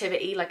an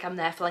activity, like I'm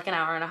there for like an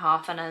hour and a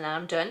half and then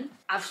I'm done.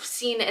 I've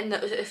seen in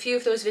a few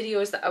of those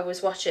videos that I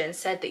was watching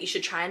said that you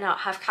should try and not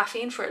have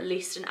caffeine for at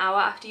least an hour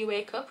after you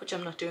wake up, which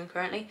I'm not doing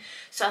currently.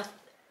 So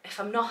if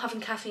I'm not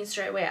having caffeine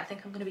straight away, I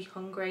think I'm going to be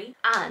hungry.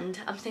 And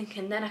I'm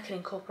thinking then I can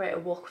incorporate a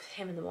walk with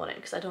him in the morning,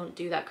 because I don't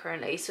do that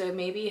currently. So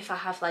maybe if I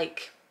have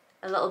like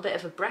a little bit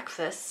of a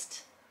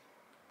breakfast,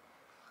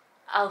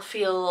 I'll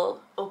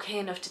feel okay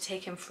enough to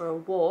take him for a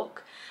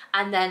walk.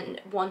 And then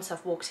once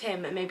I've walked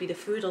him, maybe the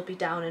food will be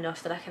down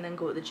enough that I can then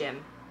go to the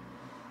gym.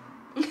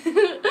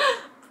 I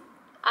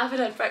haven't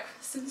had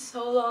breakfast in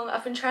so long.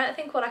 I've been trying to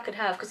think what I could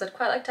have, because I'd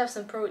quite like to have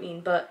some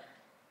protein, but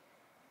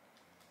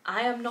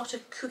I am not a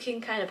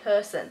cooking kind of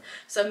person.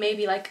 So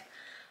maybe like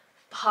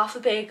half a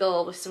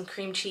bagel with some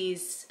cream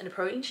cheese and a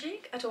protein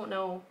shake. I don't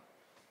know.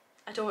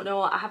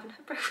 I haven't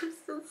had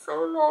breakfast in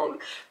so long,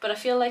 but I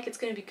feel like it's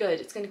going to be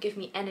good. It's going to give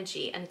me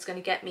energy, and it's going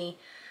to get me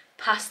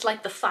past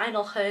like the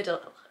final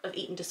hurdle of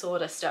eating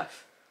disorder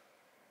stuff.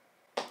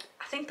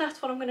 I think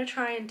that's what I'm going to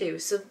try and do.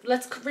 So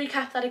let's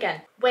recap that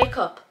again. Wake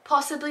up,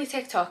 possibly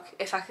TikTok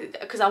if I could,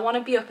 because I want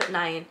to be up at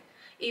 9.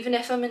 Even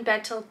if I'm in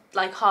bed till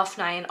like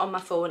 9:30 on my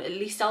phone, at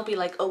least I'll be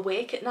like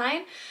awake at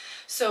 9.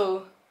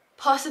 So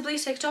possibly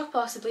TikTok,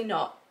 possibly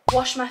not.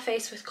 Wash my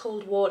face with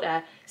cold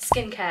water,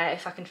 skincare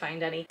if I can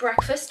find any.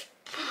 Breakfast,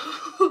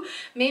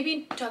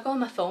 maybe do I go on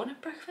my phone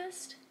at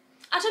breakfast?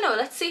 I don't know,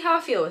 let's see how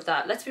I feel with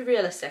that. Let's be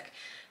realistic.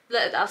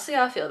 I'll see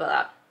how I feel about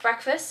that.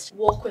 Breakfast,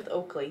 walk with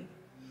Oakley.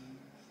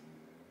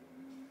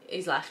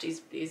 he's left.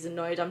 He's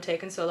annoyed I'm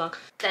taking so long.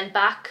 Then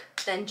back,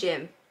 then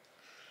gym.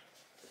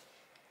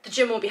 The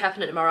gym won't be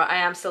happening tomorrow. I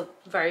am still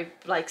very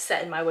like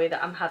set in my way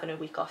that I'm having a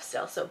week off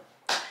still, so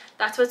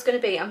that's what it's going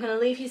to be. I'm going to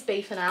leave his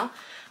be for now.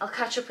 I'll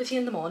catch up with you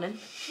in the morning.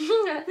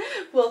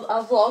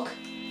 I'll vlog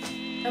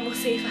and we'll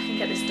see if I can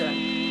get this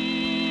done.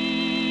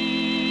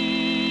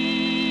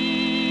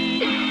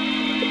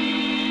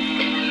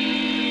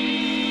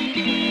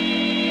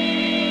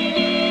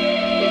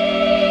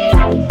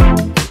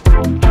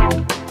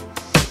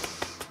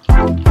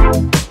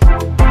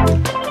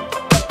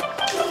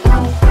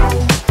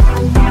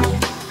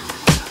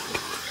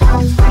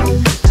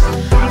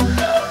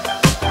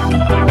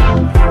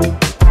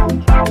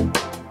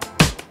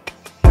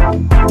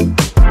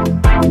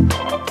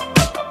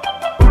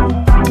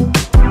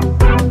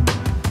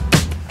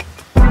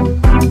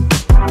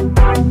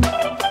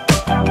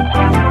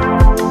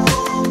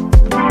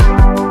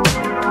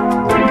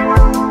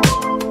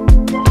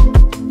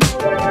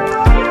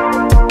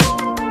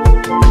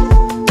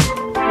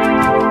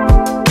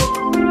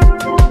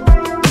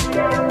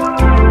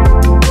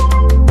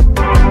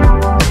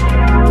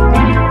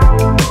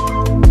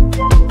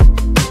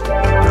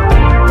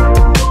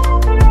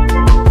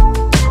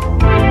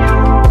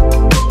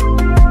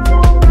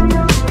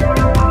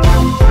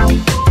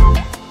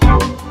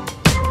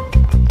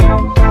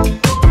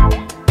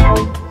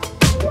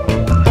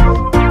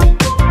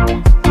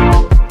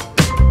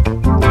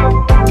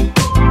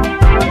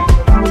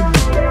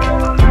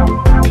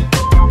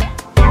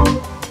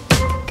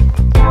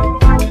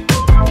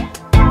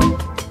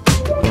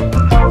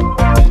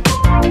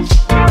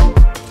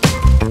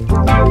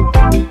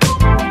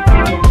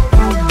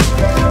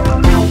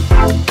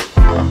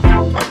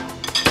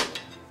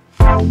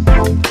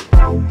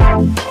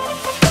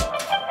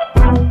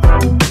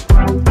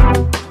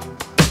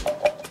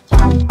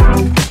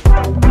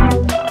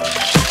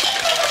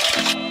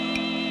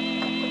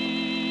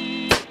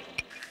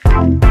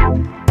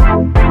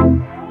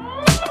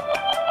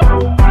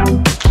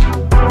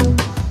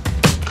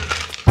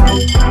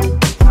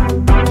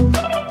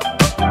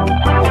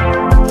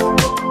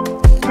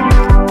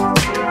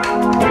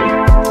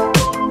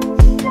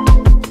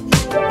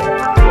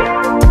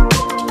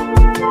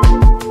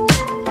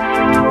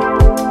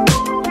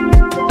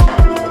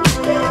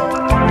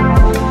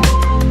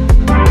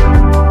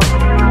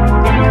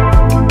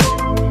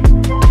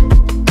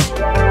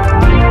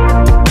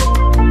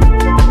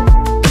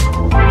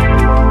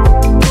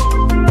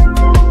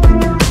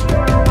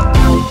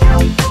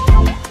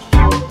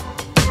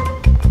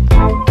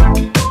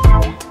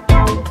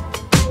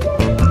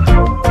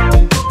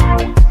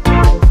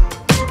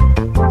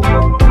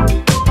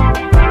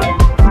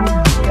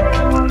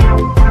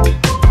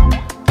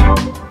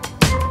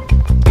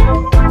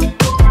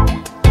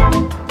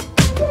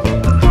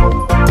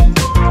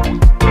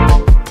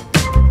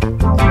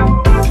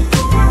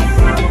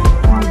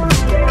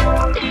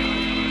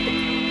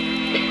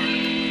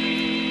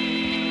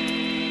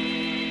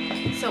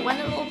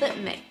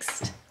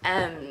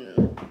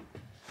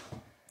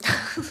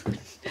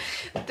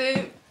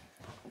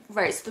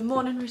 So the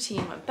morning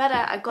routine went better.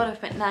 I got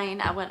up at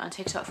 9. I went on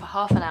TikTok for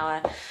half an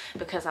hour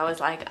because I was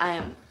like, I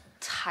am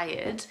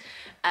tired.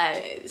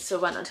 So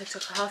went on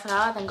TikTok for half an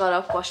hour, then got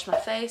up, washed my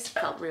face,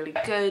 felt really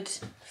good.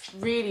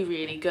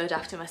 Really good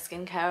after my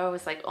skincare. I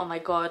was like, oh my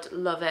god,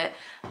 love it.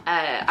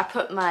 I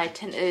put my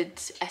tinted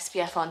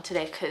SPF on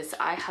today because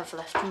I have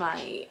left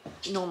my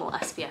normal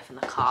SPF in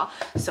the car.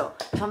 So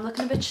if I'm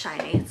looking a bit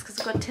shiny, it's because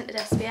I've got tinted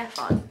SPF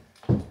on.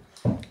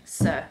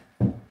 So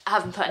I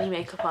haven't put any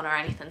makeup on or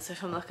anything, so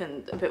if I'm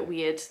looking a bit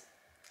weird,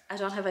 I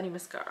don't have any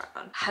mascara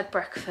on. Had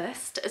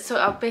breakfast. So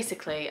I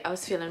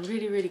was feeling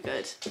really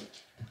good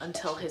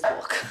until his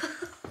walk.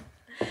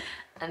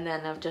 And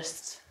then I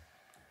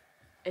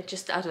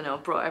don't know,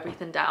 brought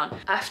everything down.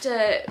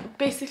 After,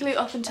 basically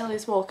up until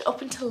his walk,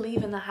 up until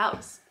leaving the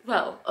house,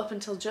 well, up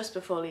until just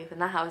before leaving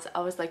the house,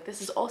 I was like,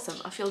 this is awesome.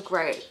 I feel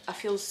great. I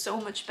feel so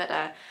much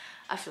better.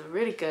 I feel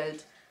really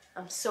good.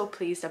 I'm so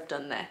pleased I've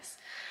done this.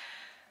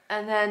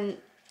 And then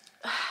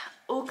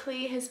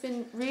Oakley has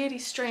been really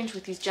strange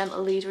with his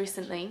gentle lead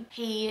recently.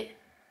 He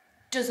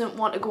doesn't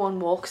want to go on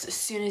walks as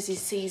soon as he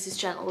sees his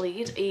gentle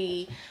lead.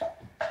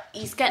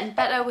 He's getting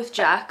better with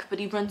Jack, but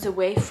he runs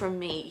away from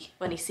me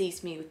when he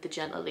sees me with the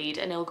gentle lead,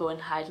 and he'll go and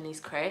hide in his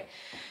crate.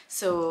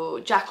 So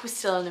Jack was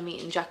still on a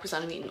meeting. Jack was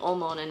on a meeting all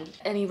morning,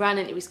 and he ran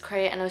into his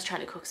crate, and I was trying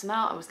to coax him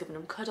out. I was giving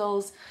him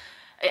cuddles,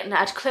 and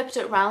I'd clipped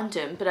it around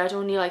him, but I'd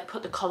only like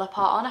put the collar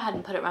part on. I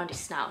hadn't put it around his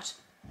snout.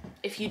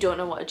 If you don't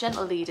know what a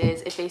gentle lead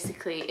is,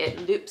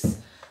 it loops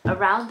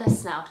around the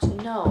snout,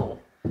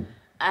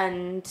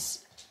 and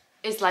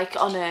is like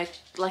on a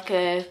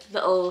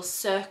little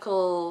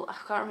circle, I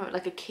can't remember,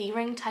 like a key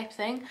ring type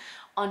thing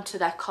onto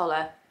their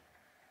collar.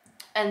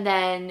 and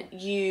then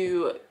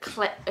you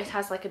clip, it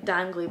has like a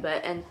dangly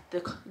bit, and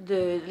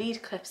the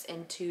lead clips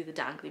into the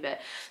dangly bit.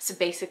 So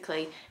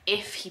basically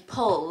if he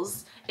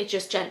pulls, it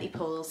just gently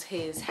pulls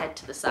his head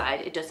to the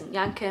side. It doesn't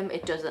yank him,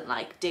 it doesn't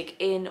like dig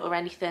in or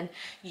anything.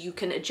 You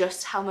can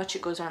adjust how much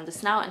it goes around the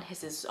snout, and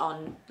his is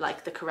on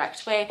like the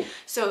correct way.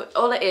 So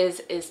all it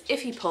is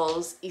if he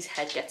pulls, his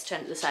head gets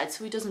turned to the side,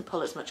 so he doesn't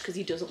pull as much because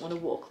he doesn't want to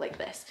walk like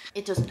this.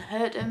 It doesn't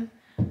hurt him,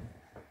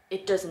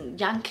 it doesn't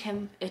yank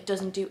him, it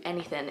doesn't do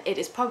anything. It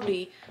is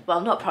probably,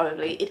 well not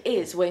probably, it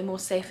is way more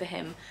safe for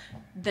him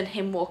than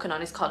him walking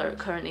on his collar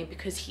currently,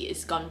 because he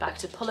has gone back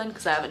to pulling,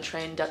 because I haven't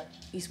trained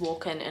he's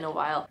walking in a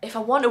while. If I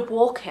want to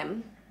walk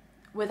him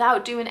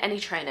without doing any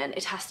training,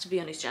 it has to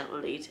be on his gentle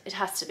lead. It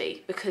has to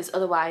be, because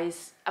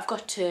otherwise I've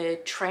got to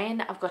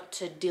train, I've got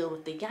to deal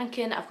with the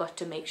yanking, I've got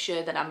to make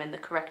sure that I'm in the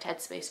correct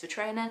headspace for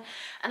training,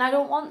 and I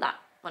don't want that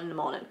in the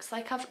morning, because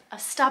like I've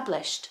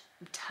established,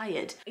 I'm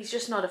tired. He's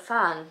just not a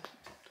fan.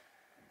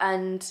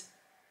 And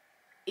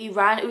he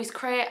ran, it was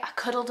great. I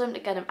cuddled him to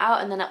get him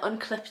out, and then I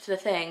unclipped the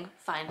thing.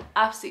 Fine,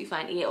 absolutely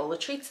fine. He ate all the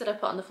treats that I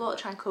put on the floor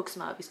to try and coax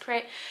him out of his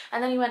crate.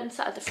 And then he went and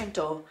sat at the front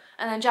door.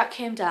 And then Jack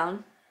came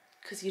down,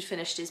 because he'd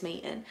finished his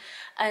meeting,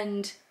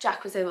 and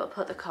Jack was able to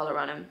put the collar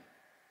on him.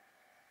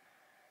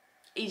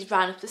 He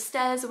ran up the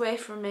stairs away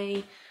from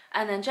me,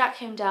 and then Jack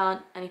came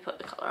down and he put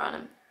the collar on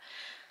him.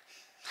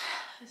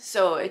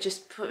 So it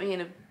just put me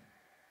in a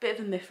bit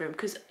of a miff room,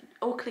 because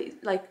Oakley,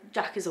 like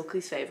Jack is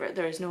Oakley's favourite,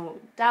 there is no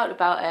doubt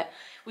about it.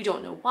 We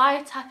don't know why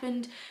it's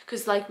happened,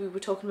 because like we were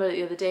talking about it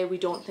the other day, we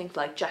don't think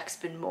like Jack's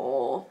been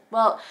more,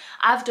 well,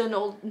 I've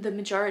done the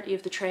majority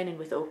of the training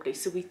with Oakley,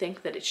 so we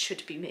think that it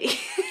should be me.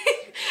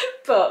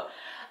 But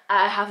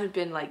I haven't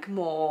been like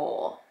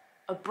more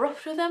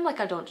abrupt with him, like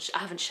I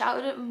haven't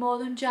shouted at him more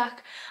than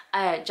Jack.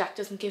 Jack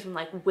doesn't give him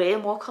like way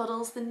more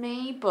cuddles than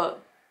me,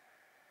 but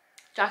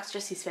Jack's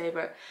just his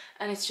favourite,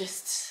 and it's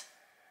just,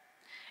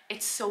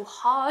 it's so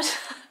hard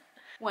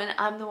when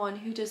I'm the one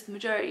who does the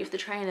majority of the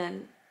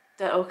training,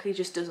 that Oakley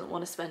just doesn't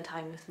want to spend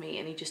time with me,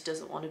 and he just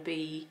doesn't want to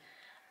be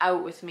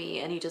out with me,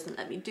 and he doesn't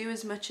let me do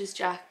as much as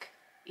Jack,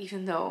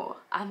 even though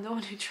I'm the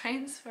one who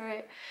trains for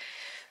it.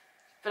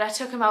 But I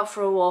took him out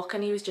for a walk,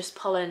 and he was just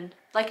pulling,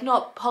 like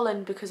not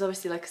pulling because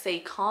obviously like I say he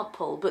can't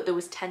pull, but there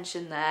was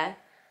tension there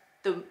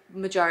the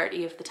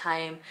majority of the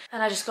time,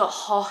 and I just got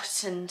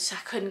hot, and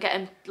I couldn't get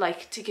him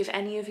like to give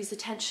any of his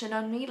attention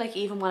on me. Like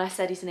even when I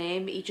said his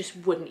name, he just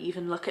wouldn't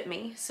even look at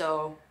me.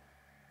 So,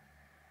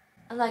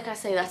 and like I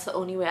say, that's the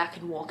only way I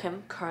can walk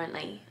him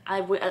currently. I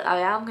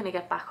am gonna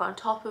get back on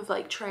top of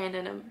like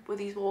training him with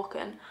his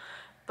walking,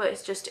 but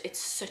it's just, it's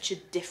such a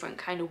different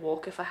kind of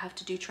walk if I have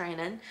to do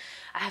training.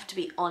 I have to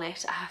be on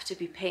it, I have to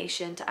be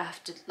patient, I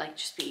have to like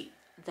just be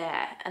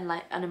there, and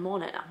like in the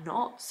morning I'm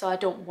not, so I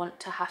don't want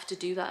to have to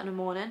do that in the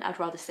morning.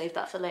 I'd rather save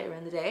that for later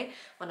in the day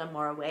when I'm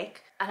more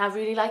awake. And I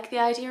really like the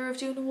idea of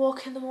doing a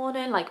walk in the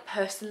morning. Like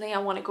personally, I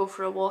want to go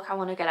for a walk, I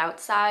want to get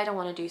outside, I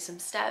want to do some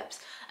steps,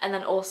 and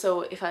then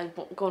also if I'm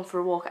going for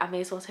a walk, I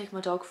may as well take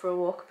my dog for a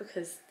walk,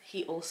 because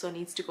he also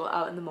needs to go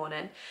out in the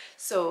morning.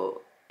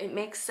 So it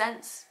makes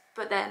sense,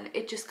 but then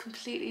it just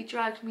completely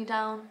dragged me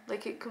down.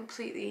 Like it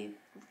completely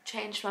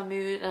changed my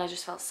mood, and I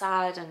just felt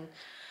sad, and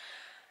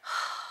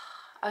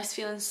I was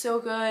feeling so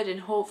good and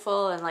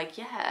hopeful and like,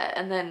 yeah,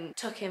 and then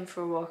took him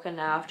for a walk, and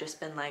now I've just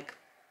been like,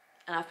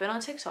 and I've been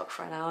on TikTok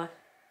for an hour,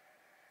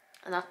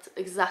 and that's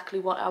exactly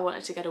what I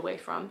wanted to get away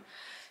from.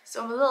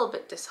 So I'm a little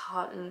bit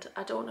disheartened.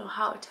 I don't know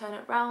how to turn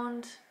it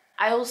around.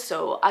 I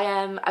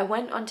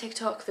went on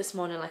TikTok this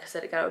morning, like I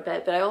said, to get out of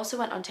bed, but I also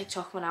went on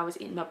TikTok when I was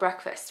eating my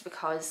breakfast,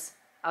 because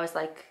I was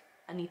like,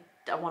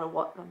 I want to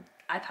watch,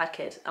 iPad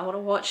kid, I want to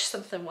watch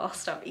something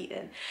whilst I'm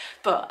eating,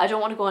 but I don't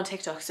want to go on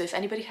TikTok. So if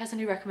anybody has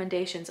any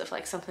recommendations of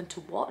like something to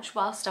watch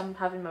whilst I'm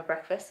having my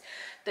breakfast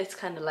that's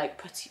kind of like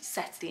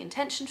sets the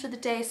intention for the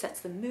day,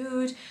 sets the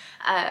mood.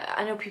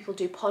 I know people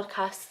do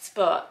podcasts,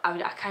 but I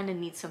kind of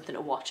need something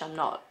to watch.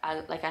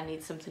 I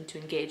need something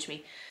to engage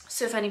me.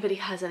 So if anybody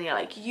has any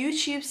like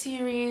YouTube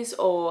series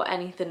or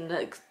anything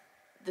like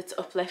that's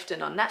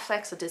uplifting on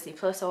Netflix or Disney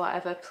Plus or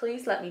whatever,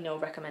 please let me know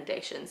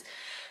recommendations.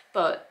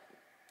 But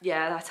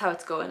yeah, that's how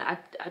it's going. I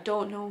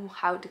don't know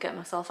how to get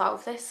myself out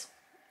of this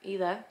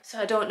either. So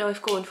I don't know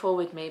if going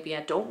forward maybe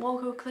I don't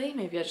walk Oakley,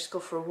 maybe I just go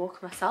for a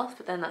walk myself,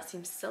 but then that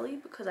seems silly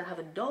because I have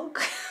a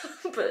dog.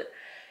 But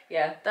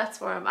yeah,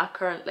 that's where I'm at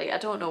currently. I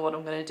don't know what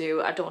I'm gonna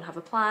do. I don't have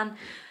a plan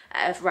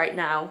right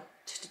now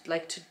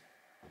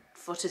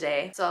for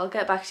today. So I'll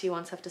get back to you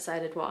once I've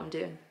decided what I'm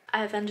doing. I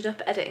have ended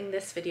up editing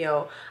this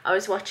video. I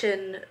was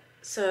watching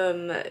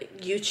some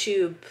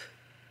YouTube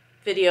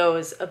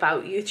videos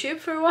about YouTube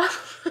for a while.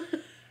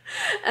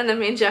 And then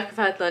me and Jack have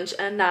had lunch,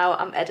 and now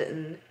I'm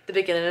editing the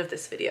beginning of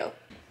this video.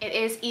 It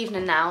is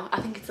evening now.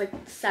 I think it's like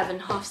 7,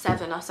 half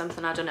 7 or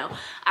something, I don't know.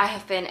 I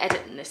have been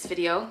editing this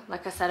video,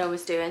 like I said I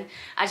was doing.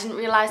 I didn't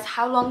realise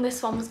how long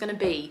this one was going to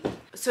be.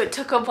 So it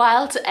took a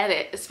while to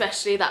edit,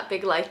 especially that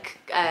big like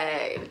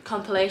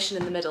compilation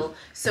in the middle.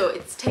 So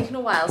it's taken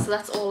a while, so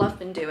that's all I've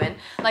been doing.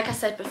 Like I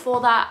said before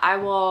that, I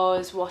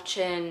was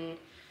watching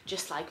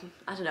just like,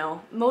 I don't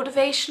know,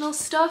 motivational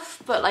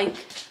stuff, but like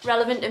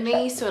relevant to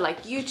me, so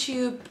like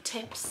YouTube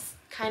tips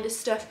kind of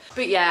stuff.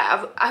 But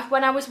yeah,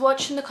 when I was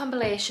watching the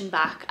compilation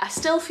back, I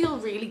still feel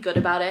really good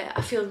about it.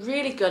 I feel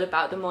really good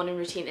about the morning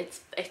routine.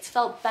 It's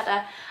felt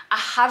better. I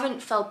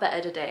haven't felt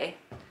better today,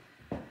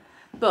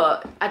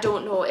 but I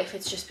don't know if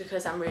it's just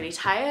because I'm really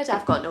tired,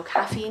 I've got no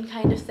caffeine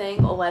kind of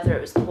thing, or whether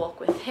it was the walk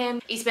with him.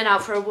 He's been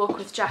out for a walk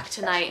with Jack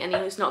tonight and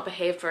he was not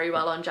behaved very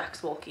well on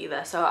Jack's walk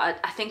either. So I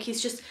think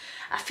he's just,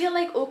 I feel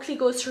like Oakley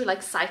goes through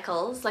like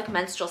cycles, like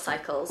menstrual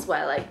cycles,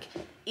 where like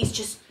he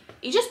just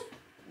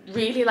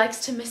really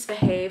likes to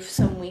misbehave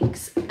some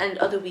weeks, and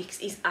other weeks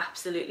he's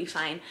absolutely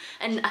fine.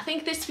 And I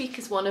think this week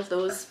is one of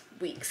those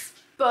weeks.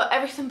 But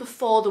everything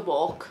before the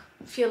walk,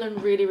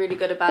 feeling really, really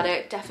good about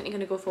it. Definitely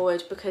going to go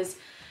forward because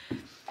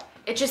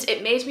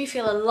it made me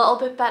feel a little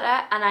bit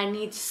better, and I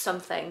need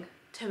something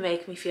to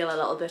make me feel a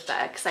little bit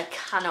better because I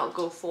cannot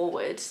go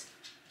forward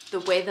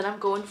the way that I'm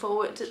going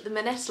forward at the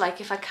minute.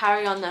 Like if I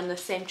carry on the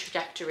same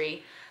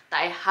trajectory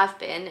that I have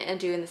been and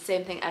doing the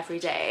same thing every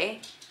day,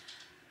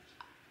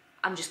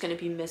 I'm just going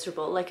to be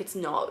miserable. Like it's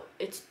not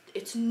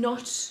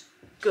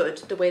good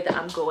the way that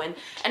I'm going,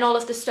 and all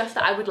of the stuff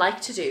that I would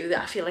like to do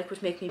that I feel like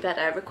would make me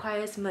better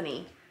requires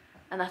money,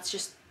 and that's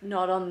just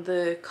not on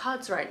the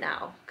cards right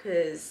now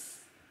because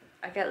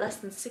I get less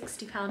than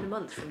 £60 a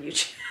month from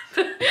YouTube.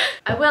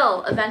 I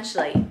will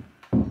eventually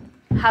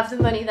have the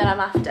money that I'm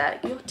after.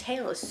 Your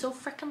tail is so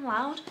freaking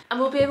loud. And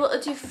we'll be able to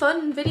do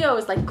fun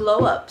videos like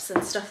glow ups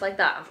and stuff like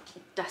that.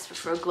 I'm desperate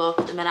for a glow up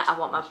at the minute. I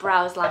want my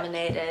brows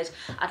laminated.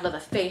 I'd love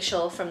a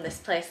facial from this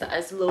place that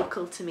is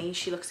local to me.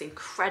 She looks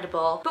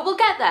incredible. But we'll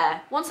get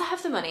there. Once I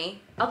have the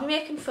money, I'll be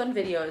making fun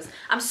videos.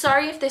 I'm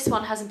sorry if this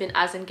one hasn't been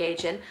as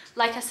engaging.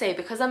 Like I say,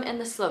 because I'm in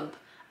the slump,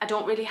 I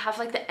don't really have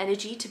like the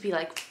energy to be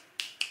like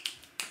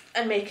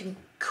and making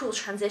cool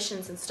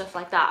transitions and stuff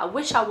like that. I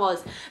wish I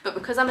was, but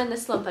because I'm in the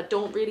slump, I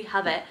don't really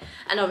have it.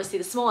 And obviously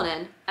this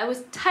morning I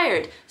was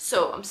tired,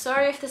 so I'm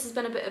sorry if this has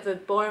been a bit of a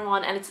boring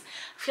one, and I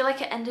feel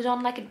like it ended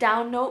on like a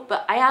down note,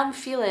 but I am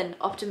feeling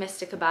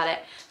optimistic about it.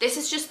 This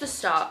is just the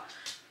start.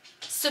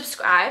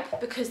 Subscribe,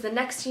 because the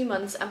next few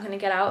months I'm going to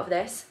get out of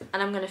this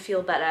and I'm going to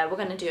feel better. We're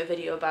going to do a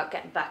video about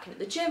getting back into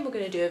the gym. We're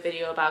going to do a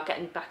video about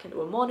getting back into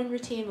a morning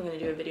routine. We're going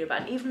to do a video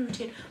about an evening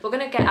routine. We're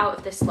going to get out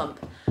of this slump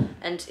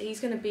and he's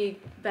going to be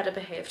better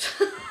behaved.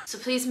 So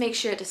please make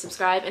sure to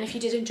subscribe, and if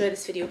you did enjoy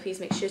this video, please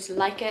make sure to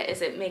like it,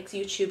 as it makes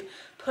YouTube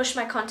push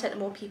my content to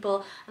more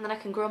people, and then I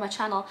can grow my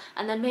channel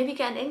and then maybe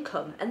get an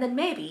income, and then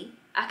maybe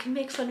I can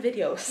make fun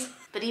videos.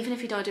 But even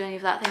if you don't do any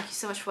of that, thank you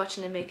so much for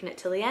watching and making it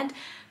till the end,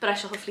 but I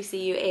shall hopefully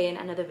see you in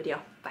another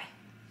video. Bye.